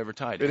knot you've ever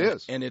tied. It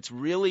is. And it's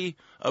really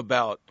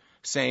about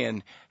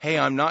saying, hey,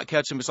 I'm not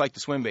catching. It's like the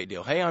swim bait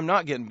deal. Hey, I'm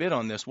not getting bit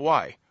on this.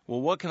 Why? Well,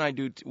 what can I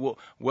do?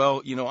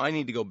 I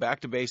need to go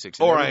back to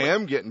basics. Or I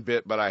am getting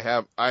bit, but I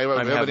have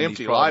an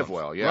empty live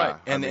well. Yeah. Right.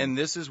 And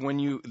this is when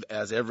you,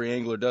 as every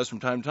angler does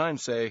from time to time,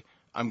 say,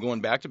 I'm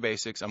going back to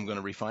basics. I'm going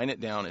to refine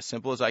it down as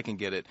simple as I can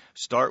get it.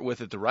 Start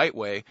with it the right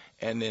way,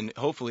 and then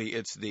hopefully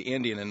it's the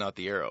Indian and not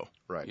the arrow.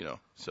 Right.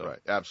 So right.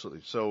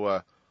 Absolutely.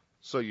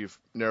 So you've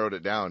narrowed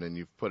it down and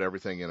you've put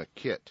everything in a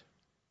kit.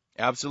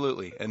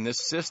 Absolutely. And this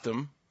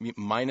system,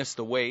 minus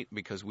the weight,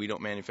 because we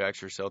don't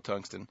manufacture or sell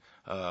tungsten,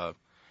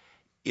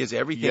 is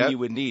everything you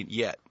would need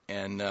yet.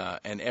 And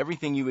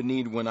everything you would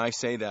need when I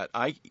say that,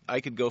 I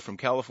could go from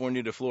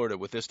California to Florida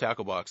with this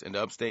tackle box into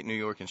upstate New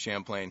York and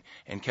Champlain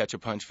and catch a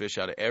punch fish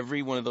out of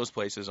every one of those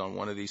places on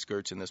one of these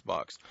skirts in this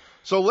box.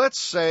 So let's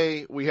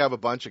say we have a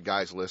bunch of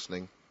guys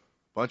listening,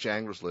 a bunch of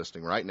anglers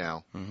listening right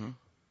now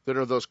that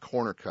are those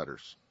corner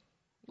cutters.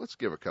 let's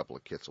give a couple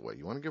of kits away.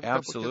 You want to give a couple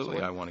of kits away?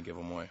 Absolutely, I want to give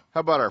them away. How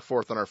about our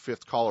fourth and our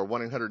fifth caller,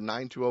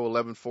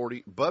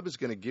 1-800-920-1140. Bub is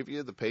going to give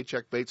you the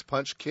Paycheck Baits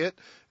Punch Kit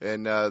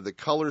and the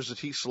colors that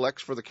he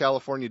selects for the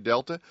California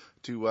Delta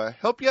to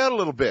help you out a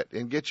little bit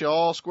and get you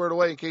all squared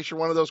away in case you're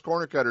one of those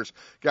corner cutters.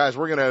 Guys,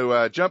 we're going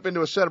to jump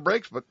into a set of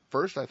breaks, but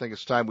first I think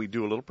it's time we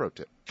do a little pro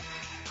tip.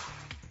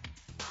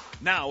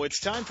 Now it's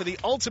time for the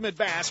Ultimate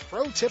Bass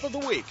Pro Tip of the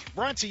Week,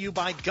 brought to you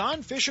by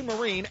Gone Fishing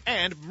Marine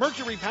and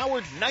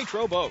Mercury-powered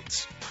Nitro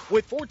Boats.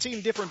 With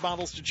 14 different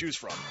models to choose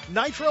from,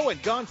 Nitro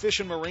and Gone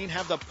Fishing Marine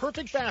have the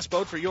perfect bass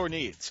boat for your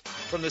needs.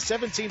 From the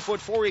 17-foot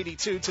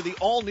 482 to the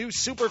all-new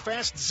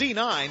super-fast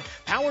Z9,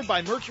 powered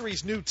by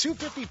Mercury's new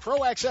 250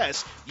 Pro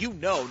XS, you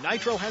know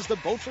Nitro has the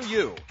boat for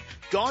you.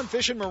 Gone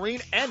Fishing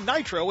Marine and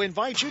Nitro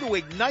invite you to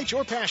ignite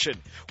your passion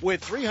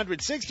with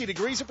 360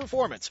 degrees of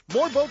performance,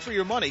 more boat for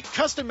your money,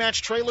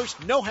 custom-matched trailers,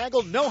 no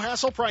haggle, no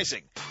hassle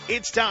pricing.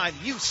 It's time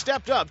you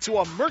stepped up to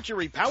a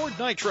Mercury-powered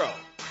Nitro.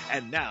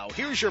 And now,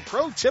 here's your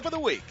pro tip of the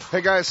week.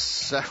 Hey,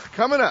 guys,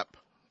 coming up,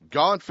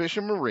 Gone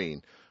Fishing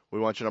Marine. We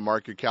want you to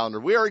mark your calendar.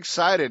 We are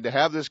excited to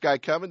have this guy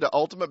coming to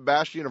Ultimate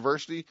Bass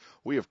University.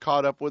 We have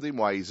caught up with him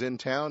while he's in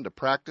town to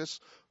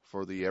practice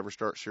for the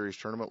EverStart Series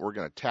tournament. We're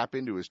going to tap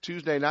into his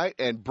Tuesday night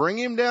and bring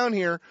him down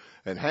here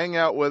and hang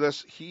out with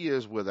us. He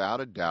is,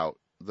 without a doubt,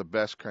 the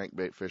best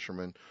crankbait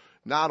fisherman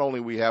not only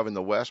we have in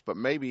the West, but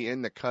maybe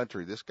in the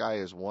country. This guy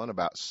has won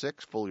about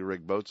 6 fully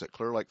rigged boats at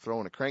Clear Lake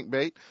throwing a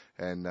crankbait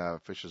and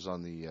fishes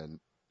on the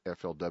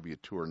FLW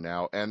Tour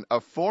now, and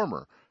a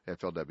former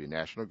FLW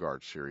National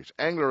Guard Series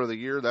Angler of the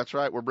Year. That's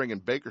right, we're bringing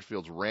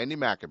Bakersfield's Randy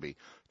McAbee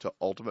to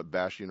Ultimate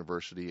Bass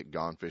University at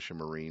Gone Fishing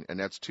Marine, and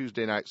that's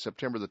Tuesday night,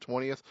 September the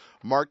 20th.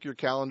 Mark your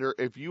calendar.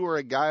 If you are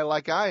a guy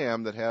like I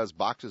am that has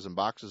boxes and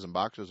boxes and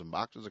boxes and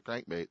boxes of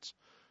crankbaits,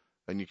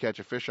 and you catch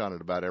a fish on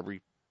it about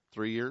every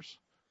 3 years,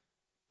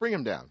 bring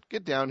him down.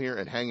 Get down here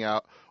and hang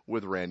out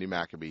with Randy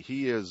McAbee.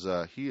 He is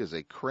a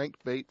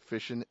crankbait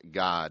fishing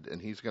god, and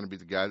he's going to be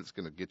the guy that's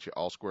going to get you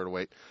all squared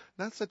away.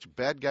 Not such a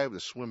bad guy with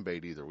a swim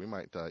bait either. We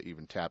might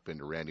even tap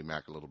into Randy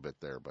Mac a little bit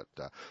there. But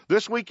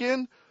this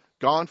weekend,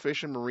 Gone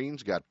Fishing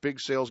Marine's got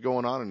big sales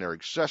going on in their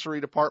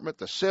accessory department,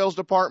 the sales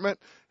department,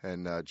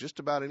 and just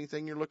about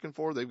anything you're looking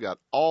for. They've got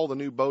all the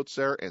new boats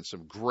there and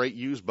some great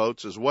used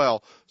boats as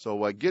well.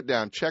 So get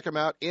down, check them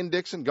out in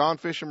Dixon, Gone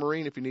Fishing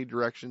Marine. If you need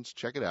directions,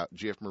 check it out,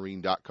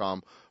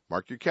 gfmarine.com.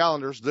 Mark your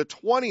calendars. The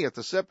 20th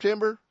of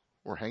September,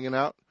 we're hanging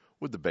out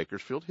with the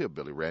Bakersfield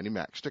Hillbilly, Randy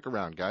Mack. Stick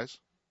around, guys.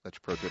 That's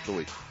your pro tip of the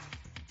week.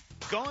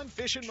 Gone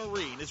Fishing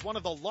Marine is one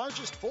of the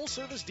largest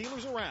full-service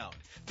dealers around,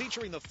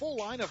 featuring the full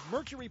line of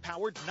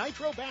Mercury-powered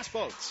Nitro bass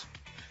boats.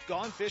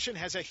 Gone Fishing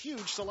has a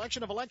huge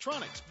selection of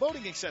electronics,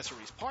 boating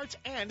accessories, parts,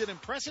 and an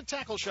impressive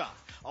tackle shop,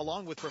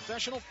 along with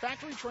professional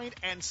factory-trained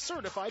and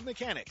certified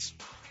mechanics.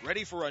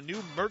 Ready for a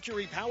new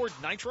Mercury-powered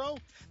Nitro?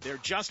 They're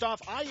just off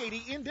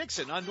I-80 in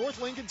Dixon on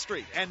North Lincoln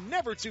Street and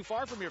never too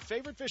far from your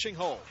favorite fishing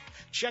hole.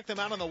 Check them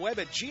out on the web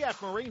at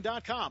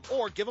gfmarine.com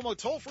or give them a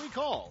toll-free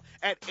call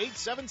at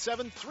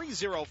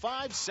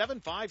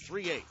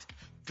 877-305-7538.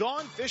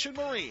 Gone Fishing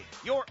Marine,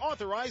 your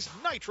authorized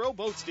Nitro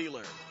boats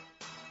dealer.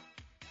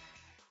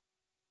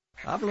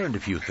 I've learned a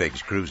few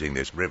things cruising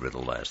this river the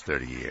last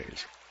 30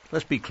 years.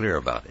 Let's be clear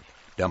about it.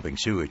 Dumping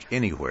sewage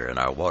anywhere in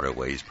our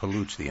waterways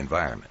pollutes the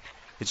environment.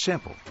 It's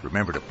simple.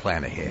 Remember to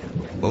plan ahead.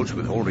 Boats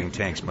with holding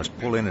tanks must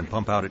pull in and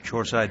pump out at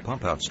shoreside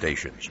pump-out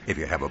stations. If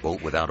you have a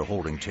boat without a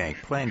holding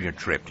tank, plan your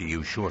trip to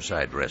use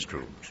shoreside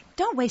restrooms.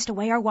 Don't waste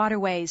away our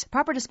waterways.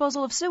 Proper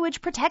disposal of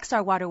sewage protects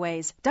our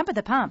waterways. Dump at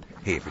the pump.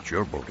 Hey, if it's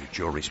your boat, it's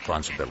your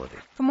responsibility.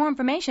 For more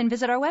information,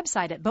 visit our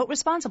website at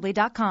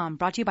boatresponsibly.com.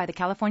 Brought to you by the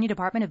California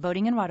Department of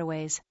Boating and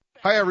Waterways.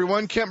 Hi,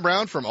 everyone. Kent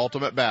Brown from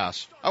Ultimate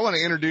Bass. I want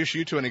to introduce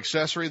you to an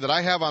accessory that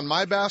I have on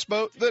my bass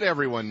boat that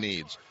everyone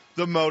needs.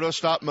 The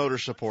MotoStop motor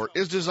support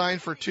is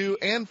designed for 2-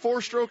 and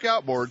 4-stroke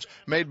outboards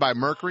made by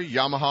Mercury,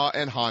 Yamaha,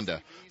 and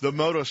Honda. The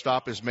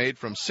MotoStop is made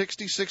from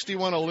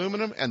 6061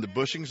 aluminum, and the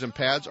bushings and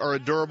pads are a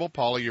durable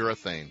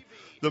polyurethane.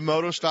 The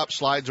MotoStop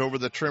slides over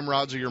the trim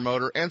rods of your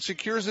motor and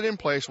secures it in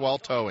place while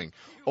towing.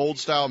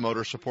 Old-style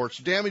motor supports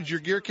damage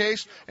your gear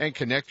case and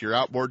connect your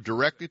outboard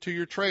directly to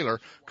your trailer,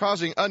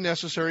 causing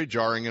unnecessary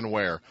jarring and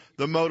wear.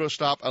 The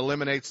MotoStop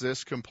eliminates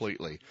this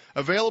completely.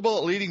 Available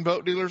at leading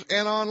boat dealers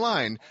and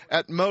online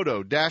at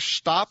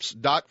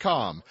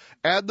moto-stops.com.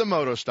 Add the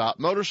MotoStop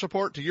motor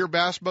support to your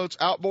bass boat's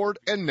outboard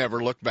and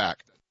never look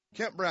back.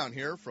 Kent Brown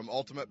here from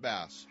Ultimate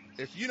Bass.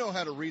 If you know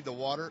how to read the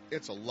water,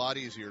 it's a lot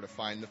easier to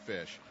find the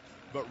fish.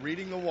 But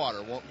reading the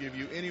water won't give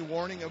you any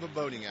warning of a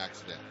boating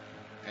accident.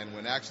 And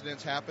when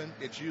accidents happen,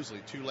 it's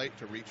usually too late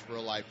to reach for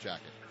a life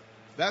jacket.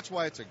 That's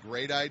why it's a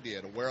great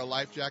idea to wear a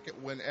life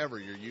jacket whenever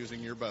you're using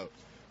your boat.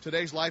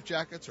 Today's life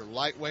jackets are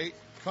lightweight,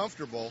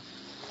 comfortable,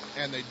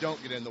 and they don't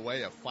get in the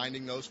way of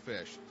finding those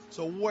fish.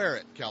 So wear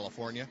it,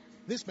 California.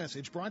 This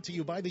message brought to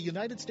you by the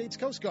United States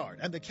Coast Guard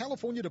and the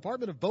California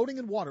Department of Boating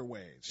and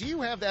Waterways. Do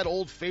you have that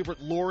old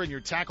favorite lure in your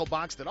tackle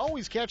box that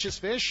always catches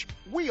fish?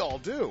 We all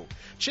do.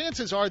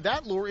 Chances are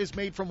that lure is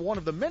made from one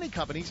of the many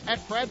companies at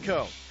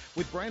Pradco.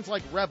 With brands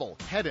like Rebel,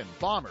 Hedden,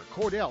 Bomber,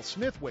 Cordell,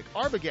 Smithwick,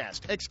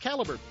 Arbogast,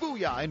 Excalibur,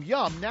 Booyah, and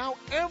Yum, now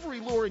every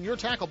lure in your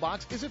tackle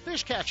box is a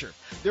fish catcher.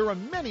 There are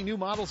many new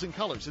models and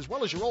colors, as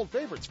well as your old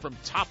favorites, from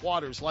top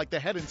waters like the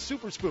Hedden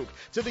Super Spook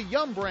to the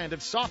Yum brand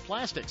of soft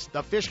plastics.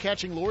 The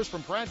fish-catching lures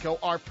from Pradco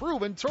are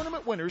proven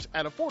tournament winners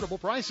at affordable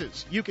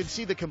prices. You can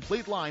see the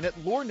complete line at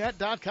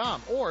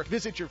lurenet.com or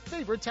visit your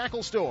favorite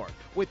tackle store.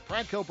 With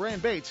Pradco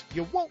brand baits,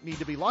 you won't need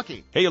to be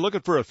lucky. Hey, you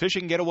looking for a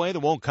fishing getaway that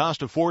won't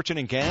cost a fortune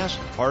in gas?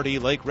 Pardee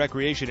Lake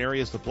Recreation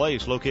Area is the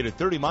place, located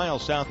 30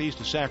 miles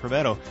southeast of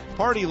Sacramento.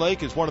 Pardee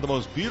Lake is one of the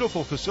most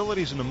beautiful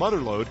facilities in the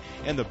Motherlode,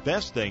 and the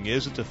best thing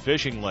is it's a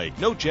fishing lake.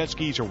 No jet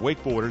skis or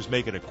wakeboarders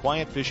make it a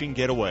quiet fishing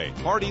getaway.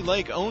 Pardee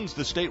Lake owns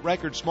the state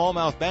record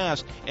smallmouth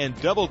bass, and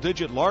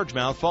double-digit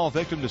largemouth fall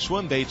victim to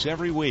swim baits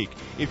every week.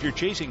 If you're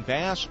chasing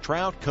bass,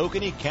 trout,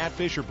 kokanee,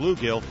 catfish, or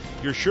bluegill,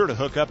 you're sure to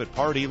hook up at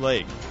Pardee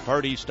Lake.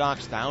 Pardee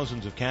stocks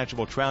thousands of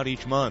catchable trout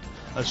each month.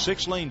 A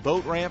 6-lane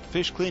boat ramp,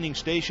 fish cleaning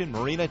station,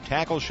 marina,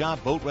 tackle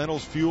shop, boat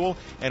rentals, fuel,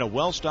 and a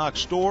well-stocked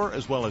store,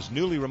 as well as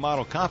newly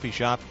remodeled coffee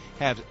shop,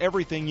 has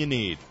everything you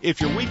need.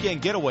 If your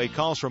weekend getaway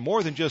calls for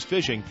more than just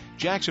fishing,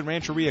 Jackson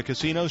Rancheria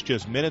Casino's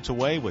just minutes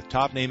away with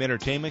top-name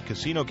entertainment,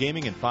 casino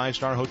gaming, and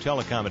 5-star hotel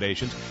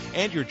accommodations.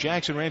 And your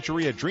Jackson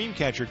Rancheria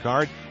Dreamcatcher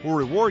card will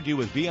reward you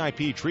with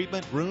VIP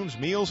treatment, rooms,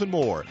 meals, and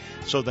more.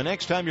 So the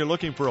next time you're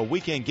looking for a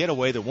weekend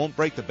getaway that won't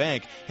break the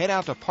bank, head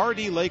out to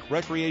Pardee Lake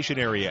Recreation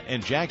Area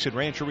and Jackson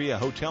Rancheria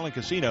Hotel and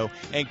Casino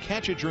and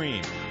catch a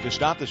dream. To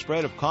stop the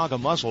spread of quagga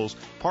mussels,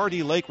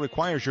 Pardee Lake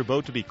requires your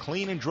boat to be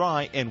clean and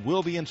dry and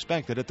will be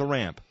inspected at the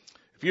ramp.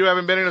 If you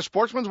haven't been in a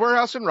Sportsman's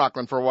Warehouse in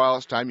Rockland for a while,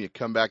 it's time you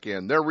come back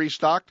in. They're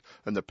restocked,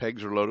 and the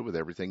pegs are loaded with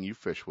everything you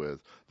fish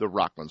with. The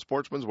Rockland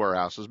Sportsman's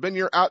Warehouse has been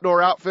your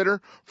outdoor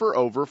outfitter for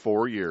over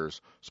 4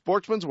 years.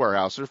 Sportsman's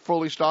Warehouse is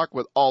fully stocked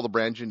with all the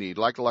brands you need,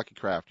 like Lucky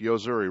Craft,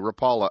 Yozuri,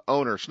 Rapala,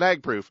 Owner,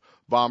 Snagproof,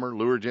 Bomber,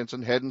 Lure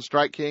Jensen, Hedden,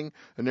 Strike King,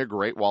 and their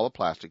great wall of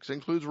plastics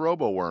includes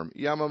RoboWorm,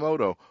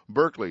 Yamamoto,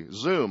 Berkeley,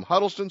 Zoom,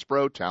 Huddleston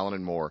Pro, Talon,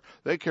 and more.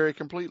 They carry a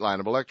complete line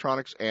of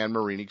electronics and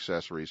marine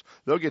accessories.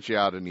 They'll get you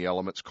out in the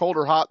elements. Cold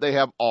or hot, they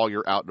have all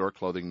your outdoor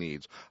clothing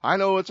needs. I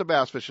know it's a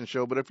bass fishing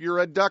show, but if you're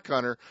a duck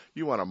hunter,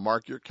 you want to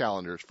mark your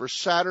calendars for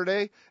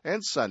Saturday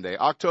and Sunday,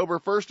 October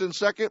 1st and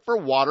 2nd for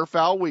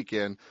Waterfowl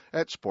Weekend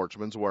at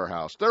Sportsman's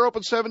Warehouse. They're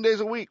open 7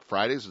 days a week,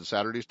 Fridays and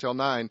Saturdays till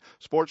 9.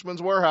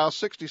 Sportsman's Warehouse,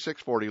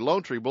 6640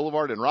 Lone Tree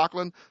Boulevard in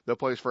Rockland, the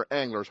place for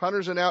anglers,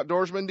 hunters, and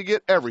outdoorsmen to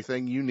get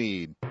everything you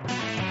need.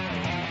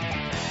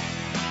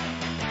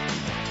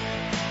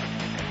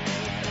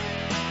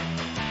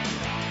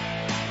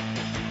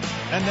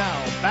 And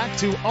now, back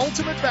to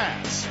Ultimate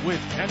Bass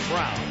with Kent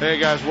Brown. Hey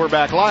guys, we're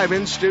back live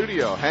in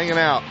studio, hanging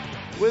out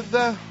with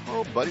our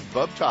old buddy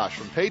Bub Tosh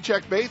from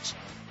Paycheck Baits,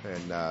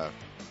 and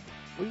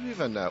we've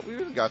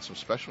even got some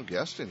special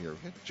guests in here.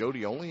 We got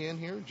Jody Only in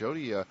here.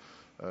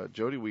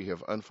 Jody, we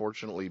have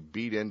unfortunately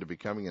beat into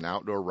becoming an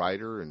outdoor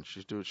writer, and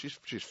she's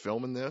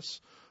filming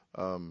this.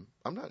 I'm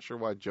not sure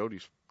why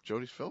Jody's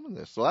filming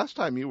this. The last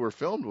time you were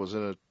filmed was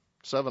in a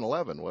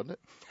 7-Eleven, wasn't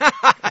it?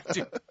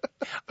 Dude,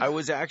 I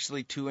was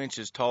actually 2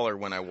 inches taller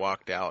when I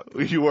walked out.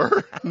 You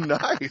were?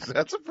 Nice.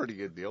 That's a pretty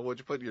good deal. What'd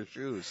you put in your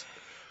shoes?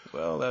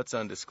 Well, that's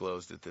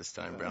undisclosed at this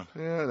time, Brown.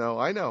 Yeah, no,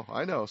 I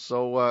know.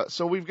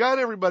 So we've got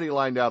everybody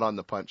lined out on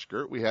the punch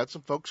skirt. We had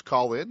some folks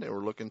call in. They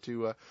were looking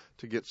to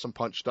get some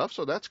punch stuff,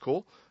 so that's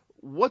cool.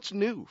 What's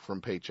new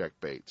from Paycheck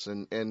Baits?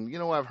 And you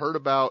know, I've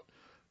heard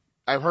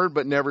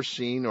but never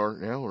seen, or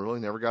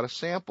really never got a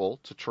sample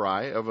to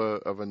try of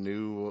a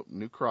new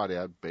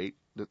crawdad bait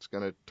that's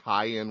going to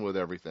tie in with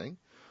everything.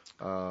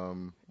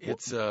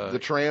 It's the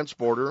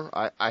transporter.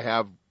 I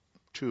have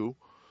two.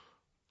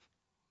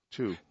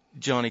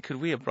 Johnny, could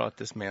we have brought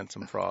this man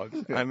some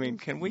frogs? I mean,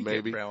 can we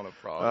Maybe. get Brown a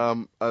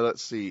frog?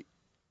 Let's see.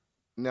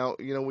 Now,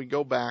 we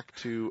go back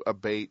to a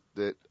bait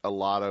that a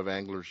lot of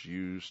anglers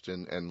used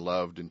and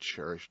loved and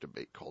cherished, a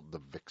bait called the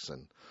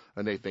Vixen.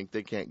 And they think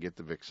they can't get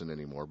the Vixen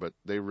anymore, but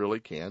they really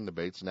can. The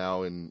bait's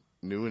now in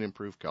new and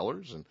improved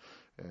colors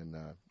and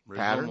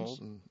patterns.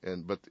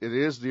 But it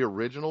is the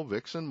original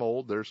Vixen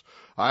mold.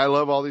 I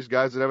love all these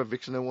guys that have a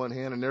Vixen in one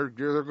hand, and they're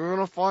going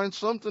to find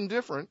something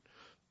different.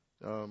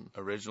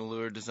 Original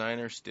lure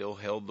designer still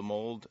held the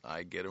mold.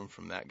 I get them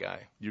from that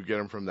guy. You get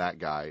them from that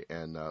guy.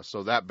 And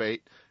so that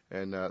bait,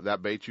 and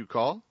that bait you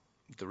call?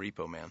 The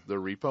Repo Man. The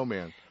Repo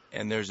Man.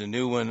 And there's a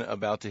new one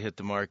about to hit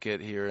the market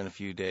here in a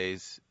few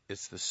days.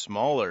 It's the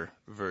smaller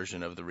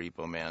version of the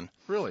Repo Man.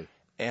 Really?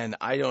 And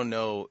I don't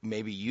know,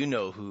 maybe you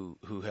know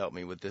who helped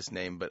me with this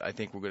name, but I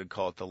think we're going to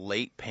call it the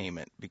Late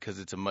Payment because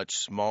it's a much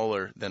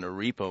smaller than a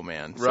Repo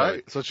Man.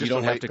 Right. So it's just you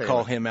don't have to payment.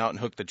 call him out and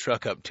hook the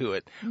truck up to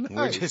it. Nice.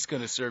 We're just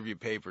going to serve you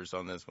papers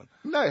on this one.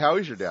 Nice. How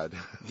is your dad?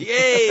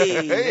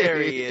 Yay! There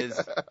he is.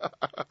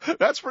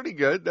 That's pretty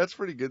good.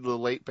 The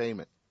Late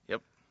Payment.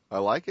 Yep. I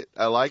like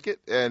it.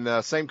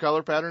 And same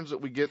color patterns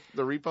that we get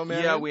the Repo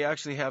Man? Yeah, in? we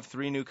actually have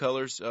 3 new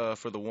colors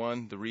for the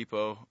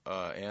Repo,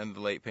 and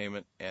the Late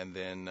Payment. And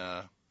then,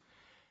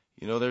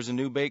 there's a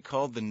new bait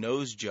called the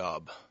Nose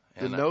Job.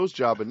 The Nose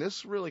Job. And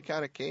this really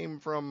kind of came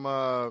from,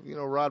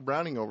 Rod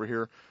Browning over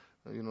here.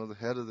 the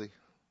head of the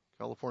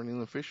California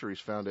Inland Fisheries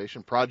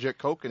Foundation,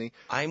 Project Kokanee.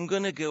 I'm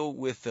going to go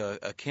with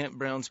a Kent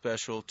Brown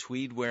special,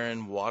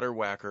 tweed-wearing water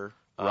whacker.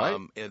 Right.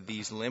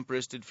 These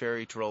limp-wristed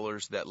ferry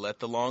trollers that let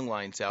the long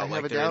lines out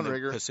like they're in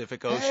the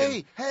Pacific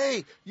Ocean.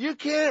 Hey, you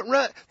can't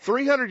run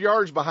 300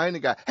 yards behind the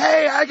guy.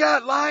 Hey, I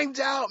got lines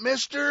out,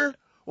 mister.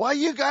 Why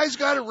you guys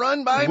got to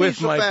run by me so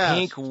fast? With my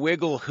pink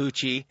wiggle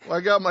hoochie. Well,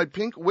 I got my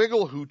pink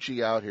wiggle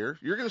hoochie out here.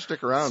 You're going to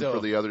stick around for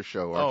the other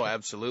show, aren't you?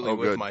 Absolutely,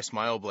 with my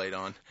smile blade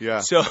on.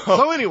 Yeah. So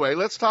anyway,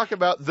 let's talk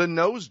about the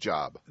nose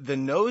job. The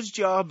nose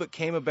job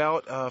came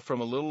about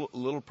from a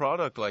little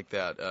product like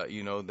that.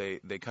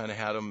 They kind of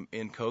had them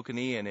in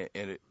Kokanee, and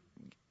it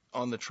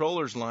on the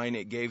trollers line,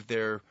 it gave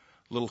their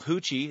little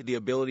hoochie the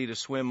ability to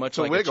swim much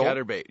like wiggle. A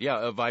chatterbait. Yeah,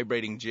 a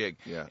vibrating jig.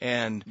 Yeah.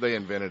 And they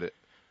invented it.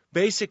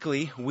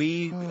 Basically,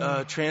 we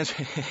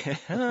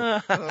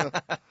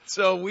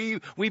so we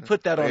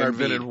put that on our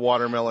bead. Invented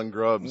watermelon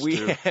grubs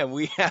too.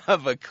 We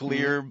have a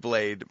clear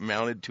blade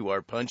mounted to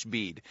our punch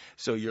bead,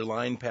 so your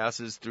line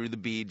passes through the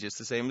bead just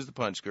the same as the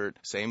punch skirt,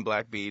 same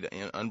black bead,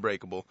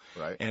 unbreakable.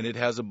 Right. And it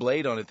has a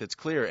blade on it that's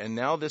clear. And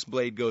now this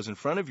blade goes in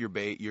front of your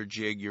bait, your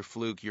jig, your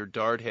fluke, your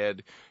dart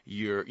head,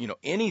 your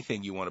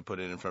anything you want to put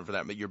it in front for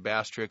that, but your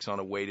bass tricks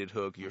on a weighted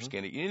hook, your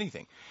skinny,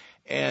 anything.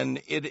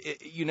 And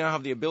you now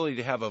have the ability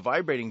to have a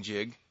vibrating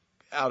jig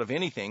out of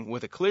anything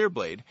with a clear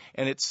blade,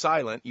 and it's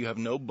silent. You have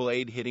no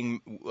blade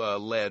hitting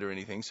lead or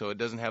anything, so it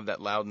doesn't have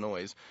that loud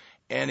noise.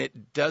 And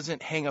it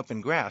doesn't hang up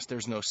in grass.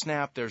 There's no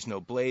snap. There's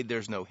no blade.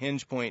 There's no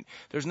hinge point.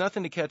 There's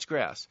nothing to catch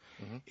grass.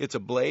 Mm-hmm. It's a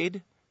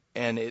blade,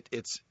 and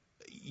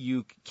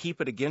you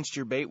keep it against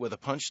your bait with a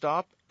punch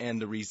stop, and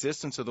the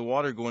resistance of the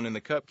water going in the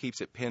cup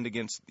keeps it pinned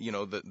against,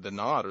 the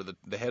knot or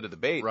the head of the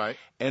bait. Right.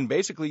 And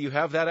basically you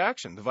have that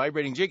action, the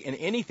vibrating jig, and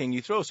anything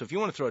you throw. So if you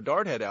want to throw a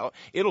dart head out,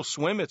 it'll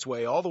swim its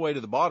way all the way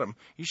to the bottom.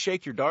 You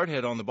shake your dart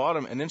head on the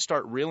bottom and then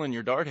start reeling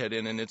your dart head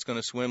in, and it's going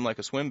to swim like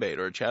a swim bait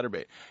or a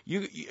chatterbait.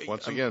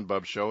 Once again,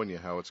 Bub's showing you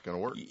how it's going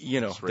to work.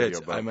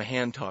 I'm a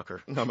hand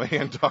talker. I'm a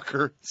hand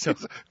talker. So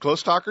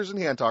close talkers and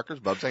hand talkers.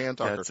 Bub's a hand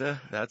talker.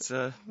 That's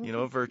a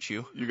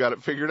virtue. You got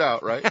it figured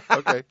out, right?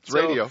 Okay. It's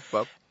radio,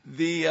 Bub.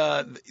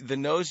 The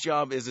nose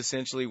job is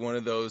essentially one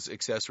of those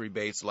accessory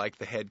baits like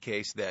the head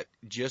case that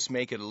just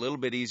make it a little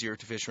bit easier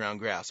to fish around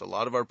grass. A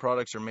lot of our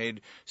products are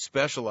made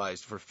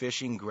specialized for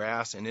fishing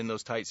grass and in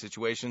those tight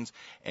situations,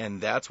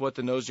 and that's what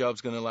the nose job is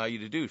going to allow you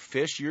to do.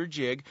 Fish your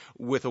jig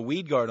with a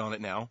weed guard on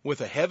it now,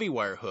 with a heavy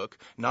wire hook,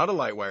 not a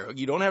light wire hook.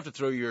 You don't have to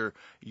throw your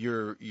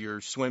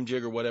swim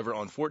jig or whatever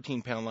on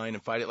 14-pound line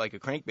and fight it like a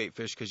crankbait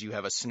fish because you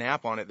have a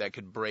snap on it that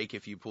could break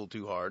if you pull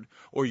too hard,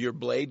 or your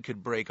blade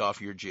could break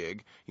off your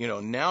jig.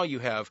 Now you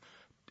have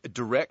a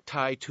direct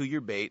tie to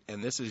your bait,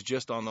 and this is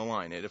just on the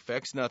line. It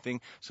affects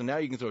nothing. So now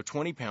you can throw a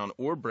 20-pound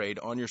or braid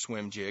on your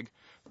swim jig,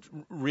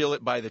 reel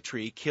it by the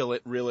tree, kill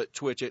it, reel it,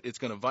 twitch it. It's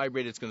going to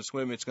vibrate. It's going to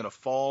swim. It's going to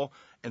fall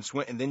and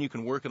swim, and then you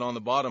can work it on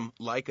the bottom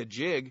like a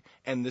jig,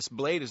 and this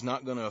blade is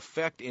not going to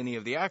affect any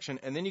of the action.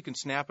 And then you can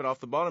snap it off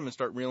the bottom and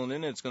start reeling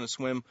in, and it's going to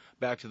swim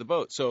back to the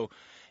boat. So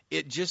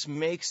it just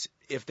makes,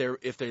 if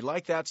they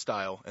like that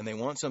style and they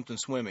want something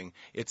swimming,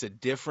 it's a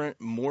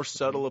different, more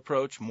subtle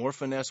approach, more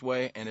finesse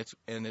way, and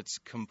it's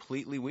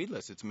completely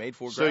weedless. It's made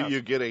for grass. So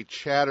you get a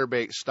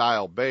chatterbait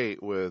style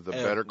bait with a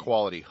better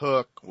quality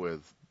hook,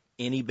 with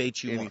any bait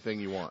anything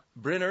you want.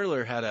 Brent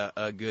Erler had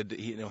a good,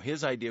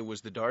 his idea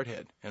was the dart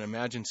head, and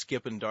imagine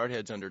skipping dart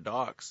heads under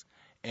docks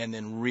and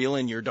then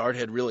reeling your dart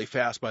head really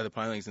fast by the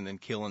pilings and then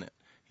killing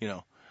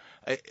it.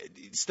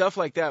 Stuff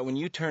like that, when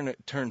you turn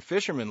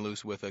fishermen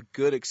loose with a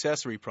good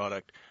accessory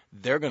product,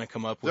 they're going to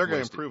come up with They're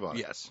going to improve on it.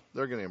 Yes.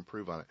 They're going to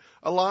improve on it.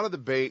 A lot of the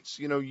baits,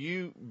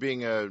 you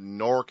being a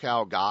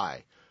NorCal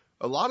guy,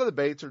 a lot of the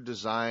baits are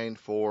designed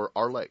for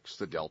our lakes,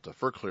 the Delta,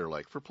 for Clear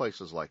Lake, for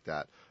places like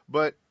that.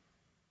 But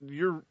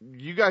you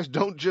guys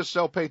don't just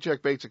sell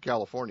paycheck baits in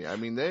California. I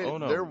mean,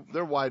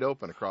 they're wide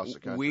open across the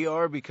country. We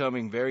are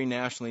becoming very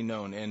nationally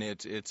known, and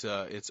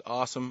it's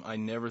awesome. I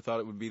never thought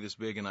it would be this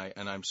big, and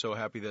I'm so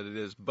happy that it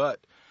is. But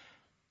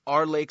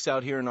our lakes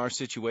out here in our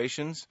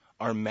situations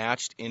are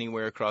matched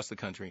anywhere across the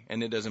country,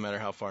 and it doesn't matter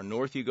how far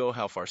north you go,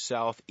 how far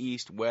south,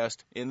 east,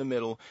 west, in the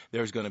middle.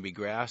 There's going to be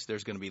grass,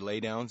 there's going to be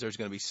laydowns, there's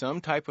going to be some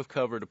type of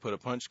cover to put a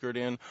punch skirt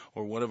in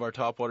or one of our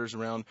topwaters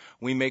around.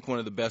 We make one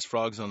of the best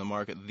frogs on the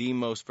market, the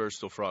most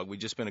versatile frog. We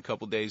just spent a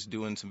couple days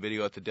doing some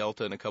video at the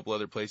Delta and a couple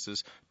other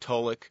places,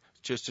 Tulloch,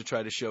 just to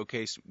try to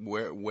showcase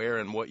where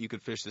and what you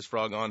could fish this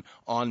frog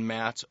on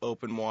mats,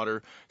 open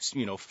water,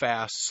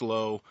 fast,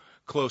 slow,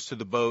 close to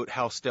the boat,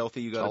 how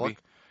stealthy you got to be.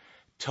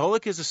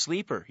 Tulloch is a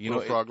sleeper.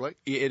 Frog Lake?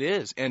 It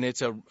is, and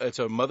it's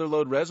a mother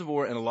lode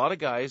reservoir, and a lot of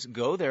guys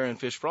go there and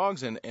fish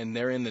frogs, and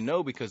they're in the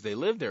know because they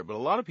live there. But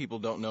a lot of people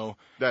don't know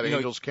that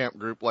Angels Camp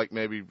group, like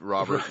maybe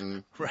Robert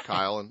and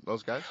Kyle and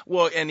those guys.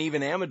 Well, and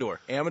even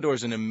Amador. Amador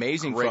is an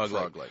amazing frog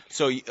lake.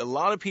 So a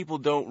lot of people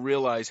don't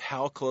realize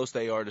how close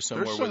they are to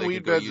somewhere where they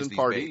could go use these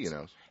baits.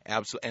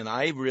 Absolutely, and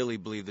I really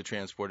believe the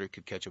transporter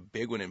could catch a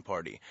big one in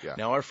Pardee. Yeah.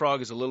 Now, our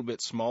frog is a little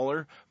bit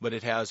smaller, but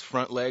it has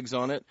front legs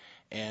on it,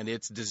 and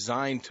it's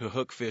designed to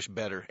hook fish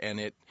better. And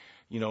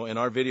in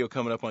our video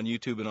coming up on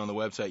YouTube and on the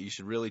website, you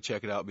should really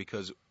check it out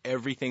because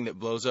everything that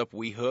blows up,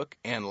 we hook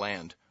and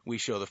land. We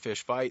show the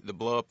fish fight, the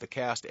blow up, the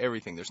cast,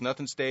 everything. There's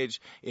nothing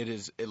staged. It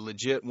is a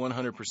legit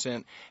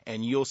 100%,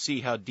 and you'll see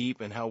how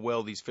deep and how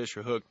well these fish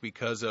are hooked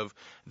because of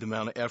the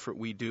amount of effort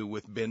we do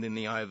with bending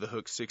the eye of the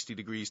hook 60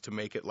 degrees to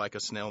make it like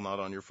a snell knot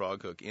on your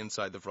frog hook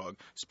inside the frog.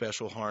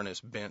 Special harness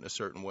bent a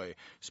certain way.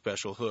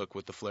 Special hook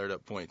with the flared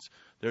up points.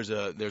 There's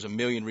a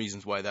million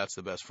reasons why that's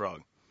the best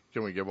frog.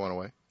 Can we give one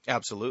away?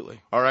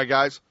 Absolutely. All right,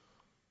 guys.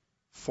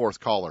 Fourth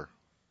caller,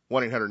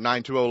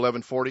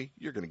 1-800-920-1140.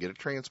 You're going to get a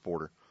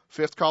transporter.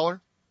 Fifth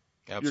caller,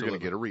 absolutely, you're going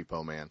to get a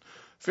repo man.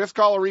 Fifth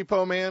caller,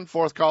 repo man.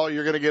 Fourth caller,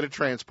 you're going to get a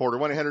transporter.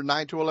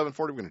 1-800-920-1140.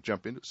 We're going to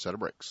jump into a set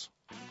of breaks.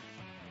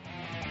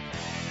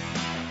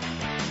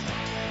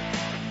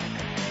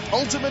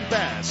 Ultimate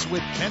Bass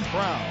with Kent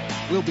Brown.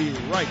 We'll be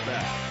right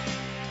back.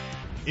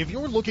 If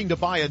you're looking to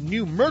buy a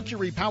new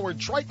Mercury-powered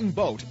Triton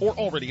boat or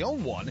already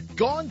own one,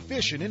 Gone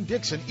Fishin' in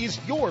Dixon is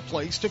your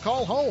place to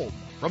call home.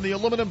 From the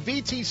aluminum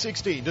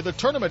VT16 to the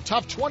Tournament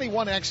Tough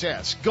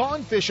 21XS,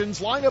 Gone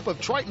Fishin's lineup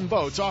of Triton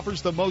boats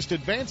offers the most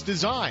advanced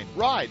design,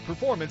 ride,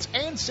 performance,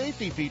 and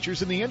safety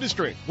features in the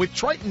industry. With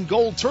Triton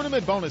Gold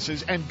tournament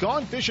bonuses and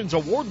Gone Fishin's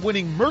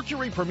award-winning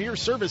Mercury Premier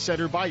Service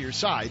Center by your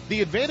side,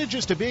 the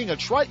advantages to being a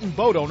Triton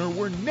boat owner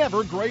were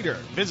never greater.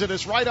 Visit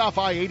us right off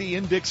I-80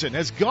 in Dixon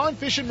as Gone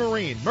Fishin'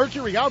 Marine,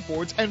 Mercury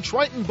Outboards, and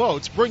Triton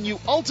Boats bring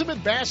you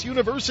Ultimate Bass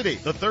University,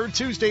 the third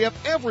Tuesday of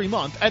every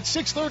month at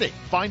 6:30.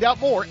 Find out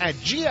more at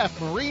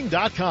gfmarine.com.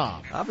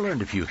 I've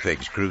learned a few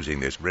things cruising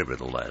this river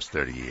the last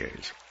 30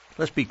 years.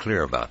 Let's be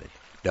clear about it.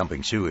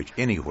 Dumping sewage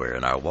anywhere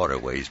in our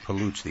waterways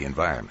pollutes the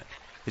environment.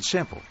 It's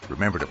simple.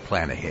 Remember to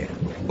plan ahead.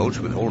 Boats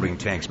with holding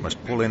tanks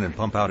must pull in and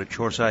pump out at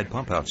shoreside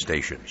pump-out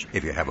stations.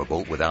 If you have a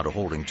boat without a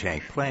holding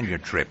tank, plan your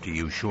trip to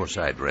use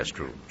shoreside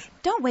restrooms.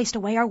 Don't waste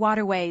away our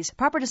waterways.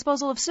 Proper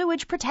disposal of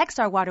sewage protects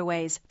our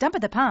waterways. Dump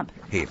at the pump.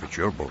 Hey, if it's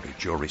your boat,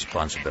 it's your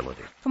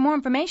responsibility. For more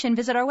information,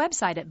 visit our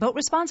website at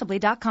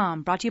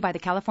boatresponsibly.com. Brought to you by the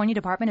California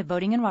Department of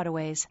Boating and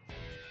Waterways.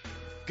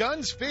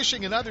 Guns,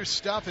 Fishing, and Other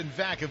Stuff in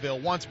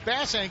Vacaville wants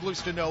bass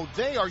anglers to know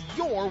they are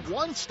your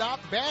one-stop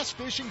bass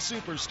fishing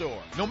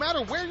superstore. No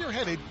matter where you're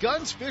headed,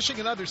 Guns, Fishing,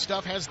 and Other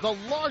Stuff has the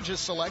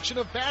largest selection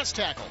of bass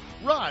tackle,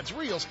 rods,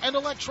 reels, and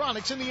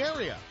electronics in the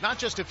area. Not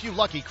just a few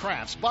lucky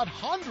crafts, but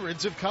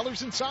hundreds of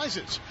colors and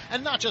sizes.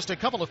 And not just a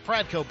couple of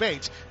Pradco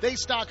baits, they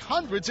stock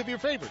hundreds of your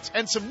favorites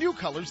and some new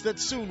colors that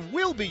soon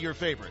will be your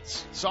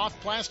favorites.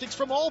 Soft plastics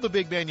from all the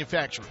big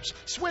manufacturers,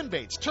 swim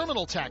baits,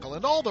 terminal tackle,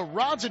 and all the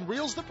rods and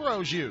reels the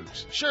pros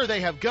use. Sure,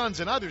 they have guns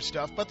and other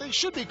stuff, but they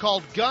should be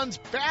called Guns,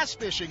 Bass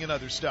Fishing, and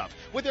Other Stuff.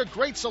 With their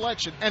great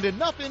selection and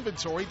enough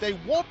inventory, they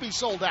won't be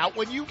sold out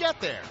when you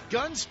get there.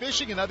 Guns,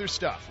 Fishing, and Other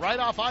Stuff, right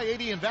off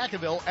I-80 in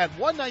Vacaville at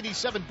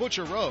 197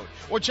 Butcher Road.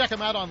 Or check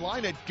them out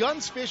online at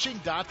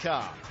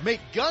gunsfishing.com.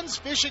 Make Guns,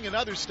 Fishing, and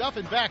Other Stuff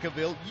in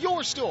Vacaville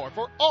your store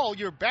for all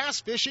your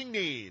bass fishing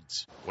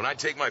needs. When I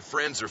take my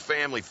friends or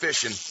family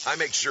fishing, I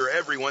make sure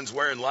everyone's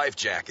wearing life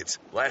jackets.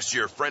 Last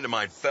year, a friend of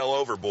mine fell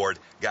overboard,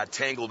 got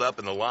tangled up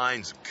in the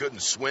lines,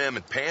 couldn't swim,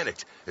 and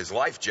panicked. His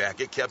life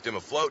jacket kept him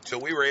afloat till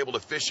we were able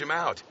to fish him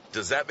out.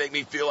 Does that make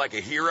me feel like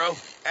a hero?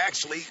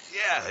 Actually,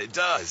 yeah, it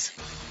does.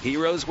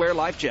 Heroes wear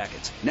life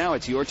jackets. Now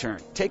it's your turn.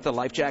 Take the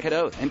life jacket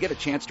oath and get a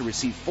chance to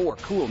receive 4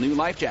 cool new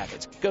life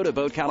jackets. Go to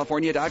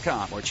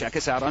BoatCalifornia.com or check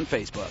us out on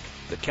Facebook.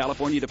 The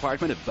California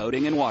Department of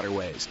Boating and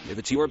Waterways. If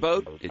it's your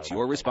boat, it's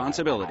your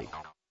responsibility.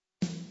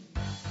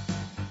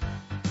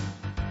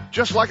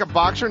 Just like a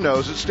boxer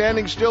knows that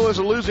standing still is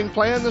a losing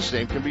plan, the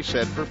same can be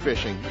said for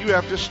fishing. You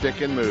have to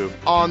stick and move.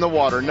 On the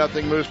water,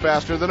 nothing moves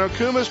faster than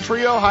Okuma's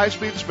Trio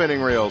high-speed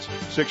spinning reels.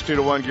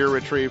 6-2-1 gear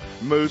retrieve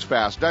moves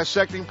fast,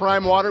 dissecting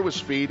prime water with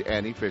speed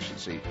and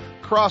efficiency.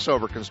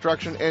 Crossover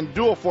construction and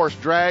dual-force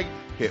drag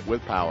hit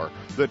with power.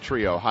 The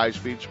Trio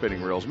high-speed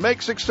spinning reels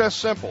make success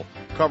simple.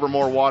 Cover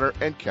more water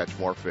and catch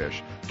more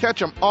fish. Catch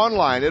them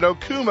online at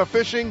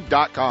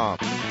okumafishing.com.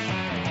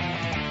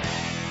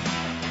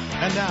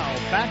 And now,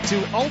 back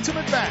to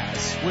Ultimate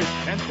Bass with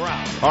Kent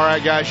Brown. All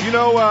right, guys,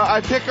 I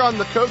pick on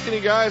the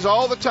kokanee guys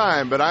all the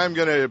time, but I'm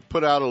going to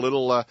put out a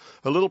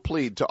little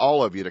plead to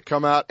all of you to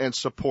come out and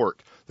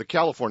support the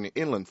California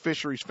Inland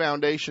Fisheries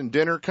Foundation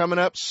dinner coming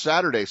up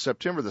Saturday,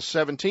 September the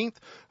 17th,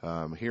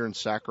 here in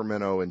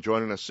Sacramento. And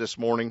joining us this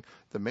morning,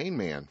 the main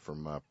man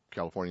from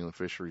California Inland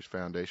Fisheries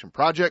Foundation,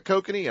 Project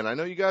Kokanee. And I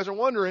know you guys are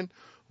wondering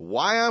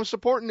why I'm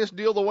supporting this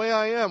deal the way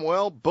I am.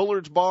 Well,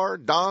 Bullard's Bar,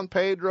 Don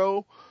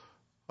Pedro,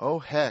 oh,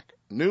 heck,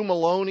 New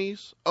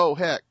Maloney's, oh,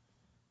 heck,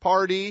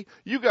 Pardee.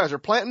 You guys are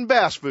planting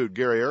bass food,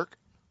 Gary Irk.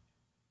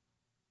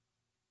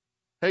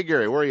 Hey,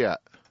 Gary, where you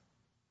at?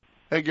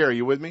 Hey, Gary,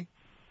 you with me?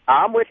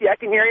 I'm with you. I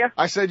can hear you.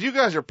 I said you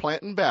guys are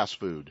planting bass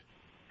food.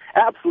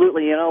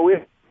 Absolutely.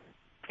 If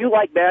you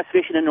like bass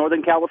fishing in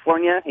Northern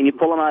California and you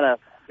pull them out of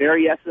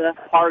Berryessa,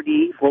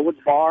 Pardee, Bullard's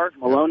Bar,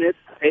 Malones,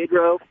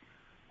 Pedro,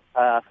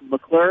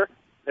 McClure,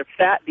 they're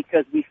fat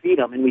because we feed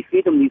them, and we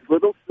feed them these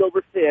little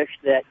silver fish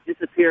that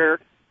disappear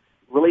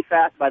really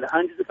fast by the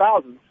hundreds of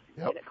thousands,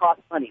 and it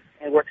costs money.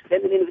 And we're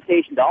extending an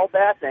invitation to all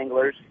bass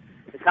anglers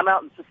to come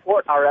out and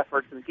support our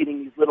efforts in getting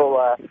these little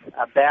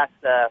bass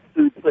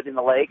food put in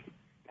the lake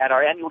at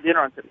our annual dinner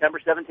on September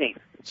 17th.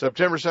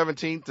 September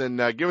 17th,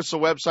 and give us the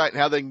website and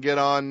how they can get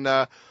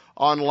on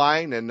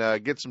online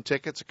and get some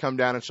tickets to come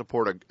down and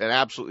support an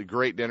absolutely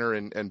great dinner.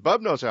 And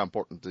Bub knows how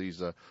important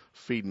these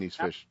feeding these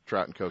fish,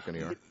 trout and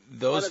kokanee, are.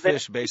 Those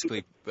fish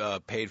basically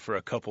paid for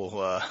a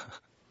couple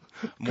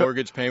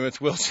mortgage payments,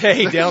 we'll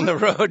say, down the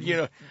road.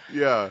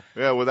 Yeah,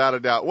 without a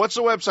doubt. What's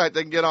the website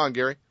they can get on,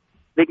 Gary?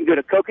 They can go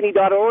to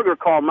kokanee.org or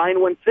call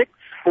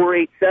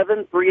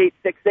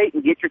 916-487-3868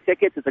 and get your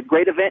tickets. It's a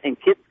great event, and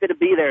Kit's going to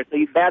be there, so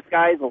you bass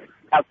guys will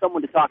have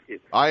someone to talk to.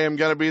 I am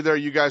going to be there.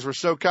 You guys were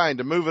so kind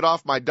to move it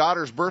off my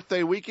daughter's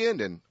birthday weekend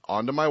and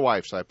onto my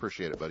wife's. I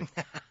appreciate it, buddy.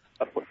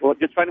 Well,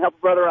 just trying to help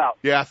a brother out.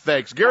 Yeah,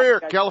 thanks. Gary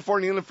Eric,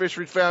 California Inland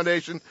Fisheries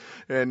Foundation,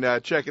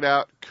 and check it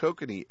out,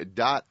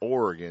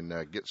 kokanee.org,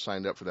 and get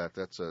signed up for that.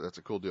 That's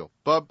a cool deal.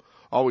 Bub,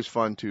 always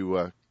fun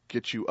to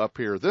get you up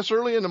here this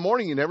early in the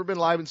morning. You've never been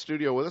live in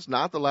studio with us.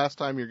 Not the last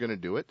time you're going to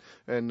do it.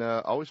 And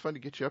always fun to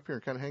get you up here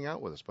and kind of hang out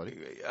with us, buddy.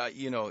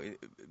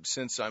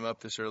 Since I'm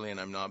up this early and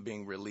I'm not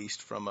being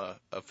released from a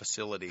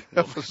facility.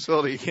 That's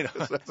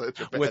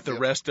with the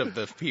rest of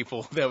the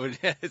people that would.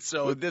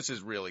 So this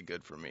is really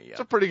good for me. Yeah. It's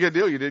a pretty good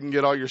deal. You didn't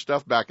get all your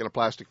stuff back in a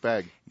plastic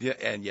bag. Yeah,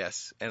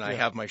 and I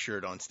have my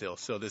shirt on still.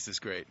 So this is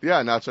great.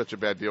 Yeah, not such a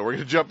bad deal. We're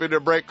going to jump into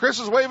a break. Chris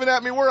is waving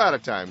at me. We're out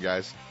of time,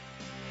 guys.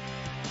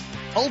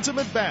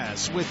 Ultimate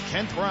Bass with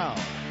Kent Brown.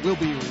 We'll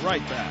be right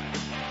back.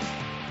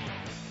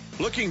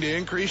 Looking to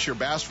increase your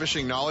bass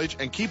fishing knowledge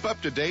and keep up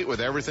to date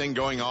with everything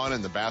going on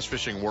in the bass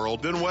fishing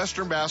world? Then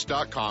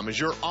westernbass.com is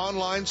your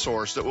online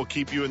source that will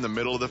keep you in the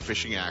middle of the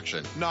fishing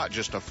action, not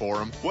just a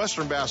forum.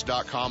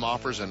 Westernbass.com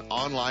offers an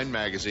online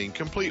magazine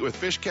complete with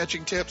fish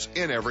catching tips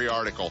in every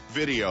article,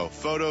 video,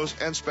 photos,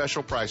 and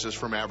special prices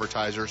from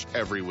advertisers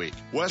every week.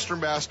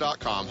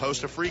 Westernbass.com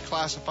hosts a free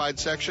classified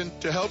section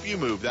to help you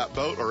move that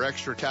boat or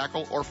extra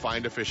tackle or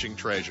find a fishing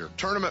treasure.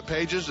 Tournament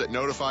pages that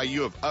notify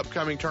you of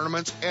upcoming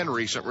tournaments and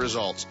recent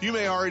results. You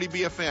may already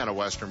be a fan of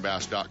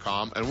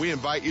westernbass.com, and we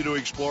invite you to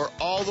explore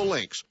all the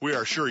links. We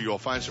are sure you'll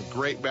find some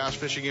great bass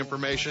fishing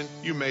information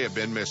you may have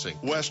been missing.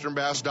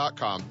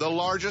 westernbass.com, the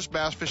largest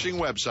bass fishing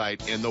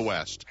website in the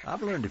West.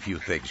 I've learned a few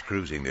things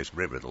cruising this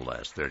river the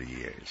last 30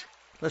 years.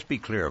 Let's be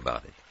clear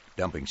about it.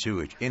 Dumping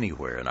sewage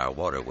anywhere in our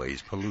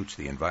waterways pollutes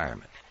the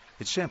environment.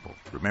 It's simple.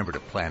 Remember to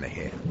plan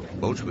ahead.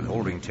 Boats with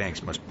holding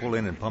tanks must pull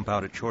in and pump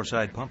out at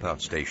shoreside pump-out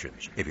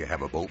stations. If you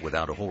have a boat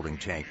without a holding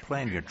tank,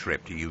 plan your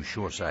trip to use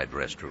shoreside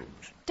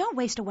restrooms. Don't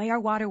waste away our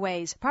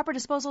waterways. Proper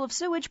disposal of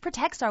sewage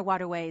protects our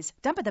waterways.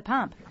 Dump at the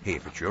pump. Hey,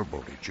 if it's your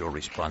boat, it's your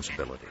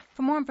responsibility.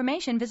 For more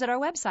information, visit our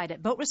website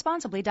at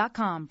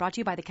boatresponsibly.com. Brought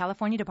to you by the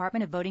California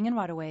Department of Boating and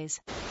Waterways.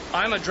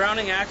 I'm a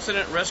drowning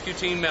accident rescue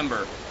team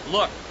member.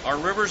 Look, our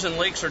rivers and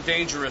lakes are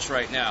dangerous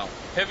right now.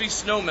 Heavy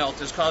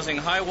snowmelt is causing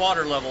high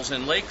water levels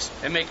in lakes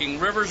and making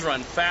rivers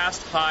run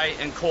fast, high,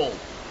 and cold.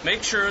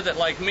 Make sure that,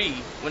 like me,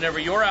 whenever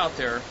you're out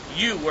there,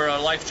 you wear a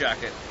life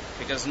jacket,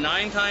 because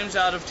 9 times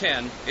out of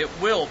 10, it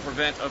will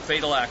prevent a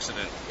fatal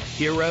accident.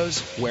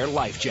 Heroes wear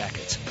life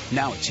jackets.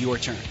 Now it's your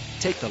turn.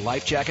 Take the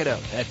life jacket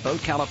oath at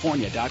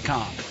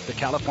BoatCalifornia.com. The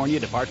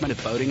California Department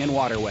of Boating and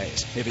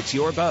Waterways. If it's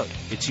your boat,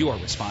 it's your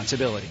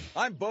responsibility.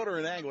 I'm boater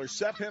and angler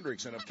Seth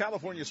Hendrickson of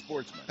California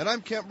Sportsman. And I'm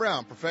Kent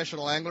Brown,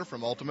 professional angler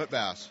from Ultimate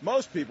Bass.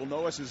 Most people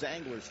know us as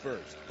anglers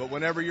first. But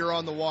whenever you're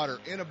on the water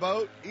in a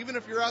boat, even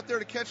if you're out there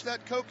to catch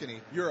that kokanee,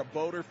 you're a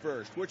boater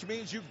first, which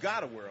means you've got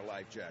to wear a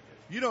life jacket.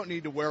 You don't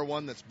need to wear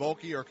one that's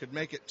bulky or could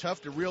make it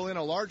tough to reel in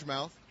a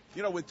largemouth.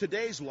 You know, with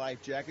today's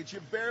life jackets,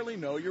 you barely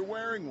know you're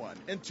wearing one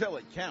until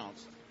it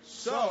counts.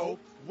 So,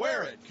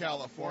 wear it,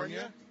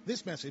 California.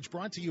 This message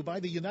brought to you by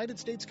the United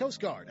States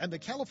Coast Guard and the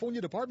California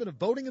Department of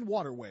Boating and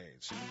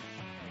Waterways.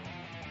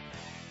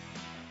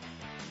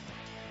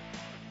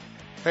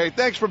 Hey,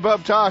 thanks for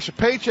Bub Tosh at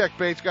Paycheck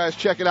Baits, guys.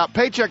 Check it out,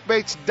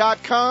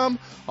 paycheckbaits.com.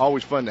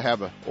 Always fun to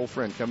have an old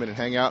friend come in and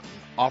hang out and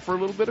offer a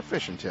little bit of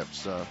fishing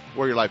tips.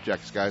 Wear your life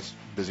jackets, guys.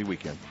 Busy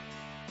weekend.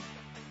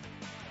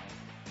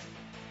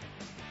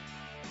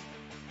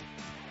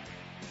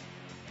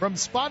 From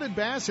spotted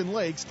bass in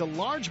lakes to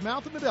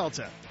largemouth in the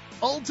Delta,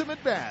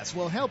 Ultimate Bass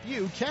will help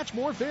you catch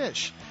more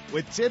fish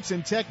with tips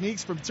and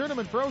techniques from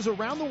tournament pros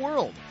around the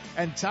world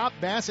and top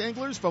bass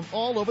anglers from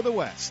all over the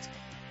West.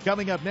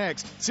 Coming up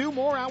next, 2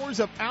 more hours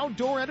of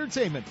outdoor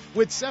entertainment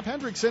with Seth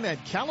Hendrickson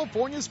and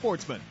California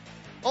Sportsman.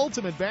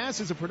 Ultimate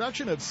Bass is a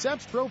production of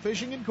Seps Pro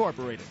Fishing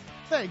Incorporated.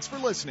 Thanks for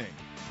listening.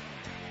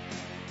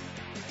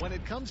 When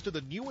it comes to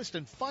the newest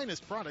and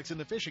finest products in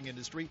the fishing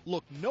industry,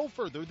 look no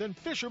further than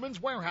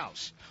Fisherman's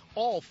Warehouse.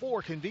 All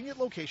 4 convenient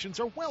locations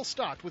are well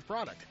stocked with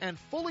product and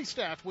fully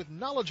staffed with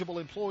knowledgeable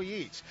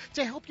employees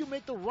to help you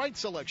make the right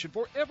selection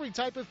for every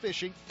type of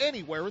fishing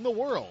anywhere in the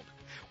world.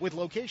 With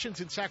locations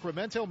in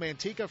Sacramento,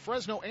 Manteca,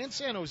 Fresno, and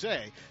San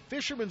Jose,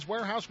 Fisherman's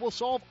Warehouse will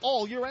solve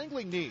all your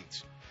angling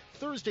needs.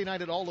 Thursday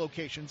night at all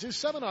locations is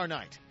seminar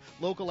night.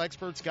 Local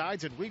experts,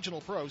 guides, and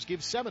regional pros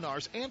give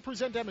seminars and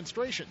present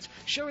demonstrations,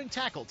 sharing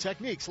tackle,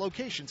 techniques,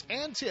 locations,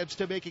 and tips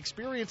to make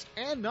experienced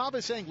and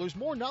novice anglers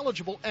more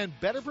knowledgeable and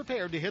better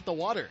prepared to hit the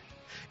water.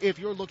 If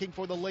you're looking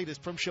for the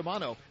latest from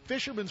Shimano,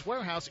 Fisherman's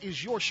Warehouse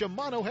is your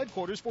Shimano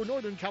headquarters for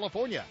Northern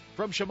California.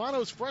 From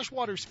Shimano's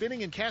freshwater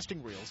spinning and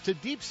casting reels to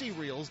deep-sea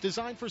reels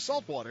designed for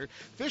saltwater,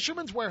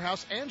 Fisherman's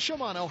Warehouse and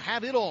Shimano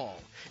have it all,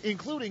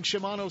 including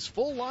Shimano's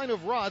full line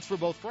of rods for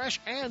both fresh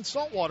and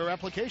saltwater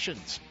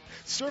applications.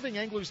 Serving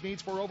anglers'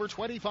 needs for over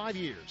 25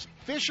 years,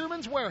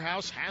 Fisherman's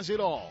Warehouse has it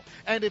all.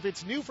 And if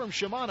it's new from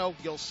Shimano,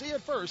 you'll see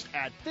it first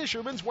at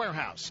Fisherman's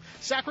Warehouse,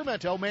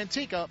 Sacramento,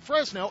 Manteca,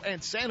 Fresno,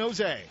 and San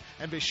Jose.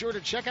 And be sure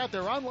to check out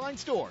their online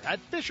store at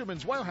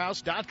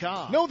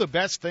fishermanswarehouse.com. Know the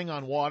best thing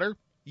on water?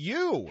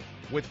 You.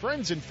 With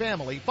friends and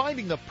family,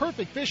 finding the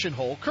perfect fishing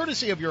hole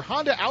courtesy of your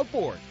Honda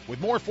Outboard. With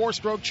more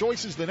four-stroke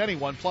choices than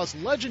anyone, plus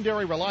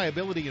legendary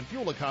reliability and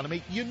fuel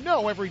economy, you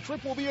know every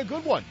trip will be a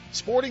good one.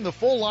 Sporting the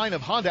full line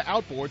of Honda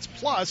Outboards,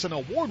 plus an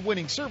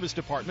award-winning service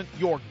department,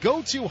 your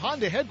go-to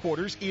Honda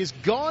headquarters is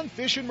Gone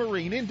Fishin'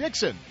 Marine in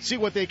Dixon. See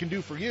what they can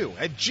do for you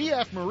at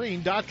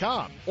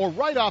gfmarine.com or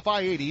right off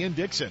I-80 in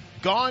Dixon.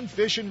 Gone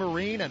Fishin'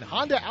 Marine and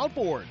Honda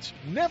Outboards.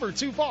 Never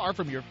too far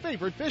from your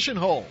favorite fishing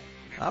hole.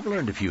 I've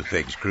learned a few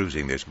things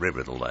cruising this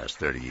river the last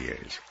 30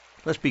 years.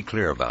 Let's be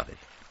clear about it.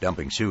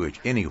 Dumping sewage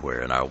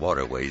anywhere in our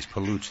waterways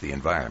pollutes the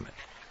environment.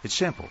 It's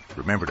simple.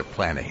 Remember to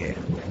plan ahead.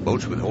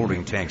 Boats with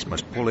holding tanks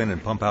must pull in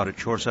and pump out at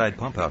shoreside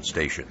pump-out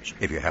stations.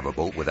 If you have a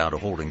boat without a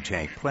holding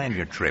tank, plan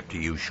your trip to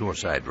use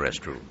shoreside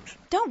restrooms.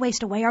 Don't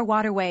waste away our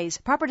waterways.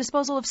 Proper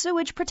disposal of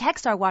sewage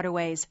protects our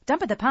waterways.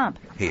 Dump at the pump.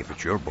 Hey, if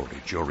it's your boat,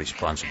 it's your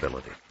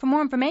responsibility. For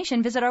more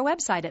information, visit our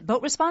website at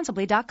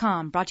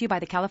boatresponsibly.com. Brought to you by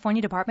the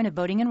California Department of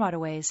Boating and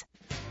Waterways.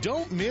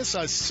 Don't miss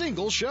a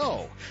single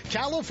show.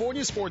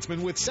 California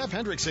Sportsman with Seth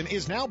Hendrickson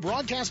is now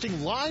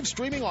broadcasting live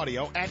streaming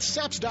audio at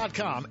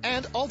seps.com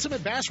and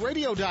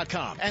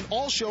ultimatebassradio.com. And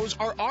all shows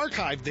are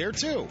archived there,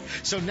 too.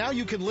 So now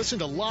you can listen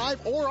to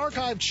live or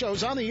archived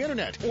shows on the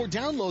Internet or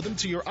download them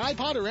to your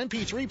iPod or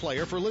MP3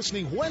 player for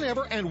listening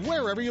whenever and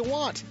wherever you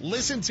want.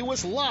 Listen to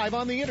us live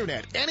on the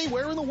Internet,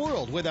 anywhere in the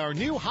world with our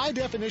new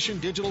high-definition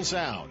digital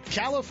sound.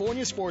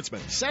 California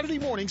Sportsman, Saturday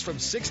mornings from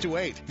 6 to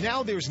 8.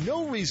 Now there's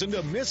no reason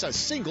to miss a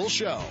single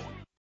show.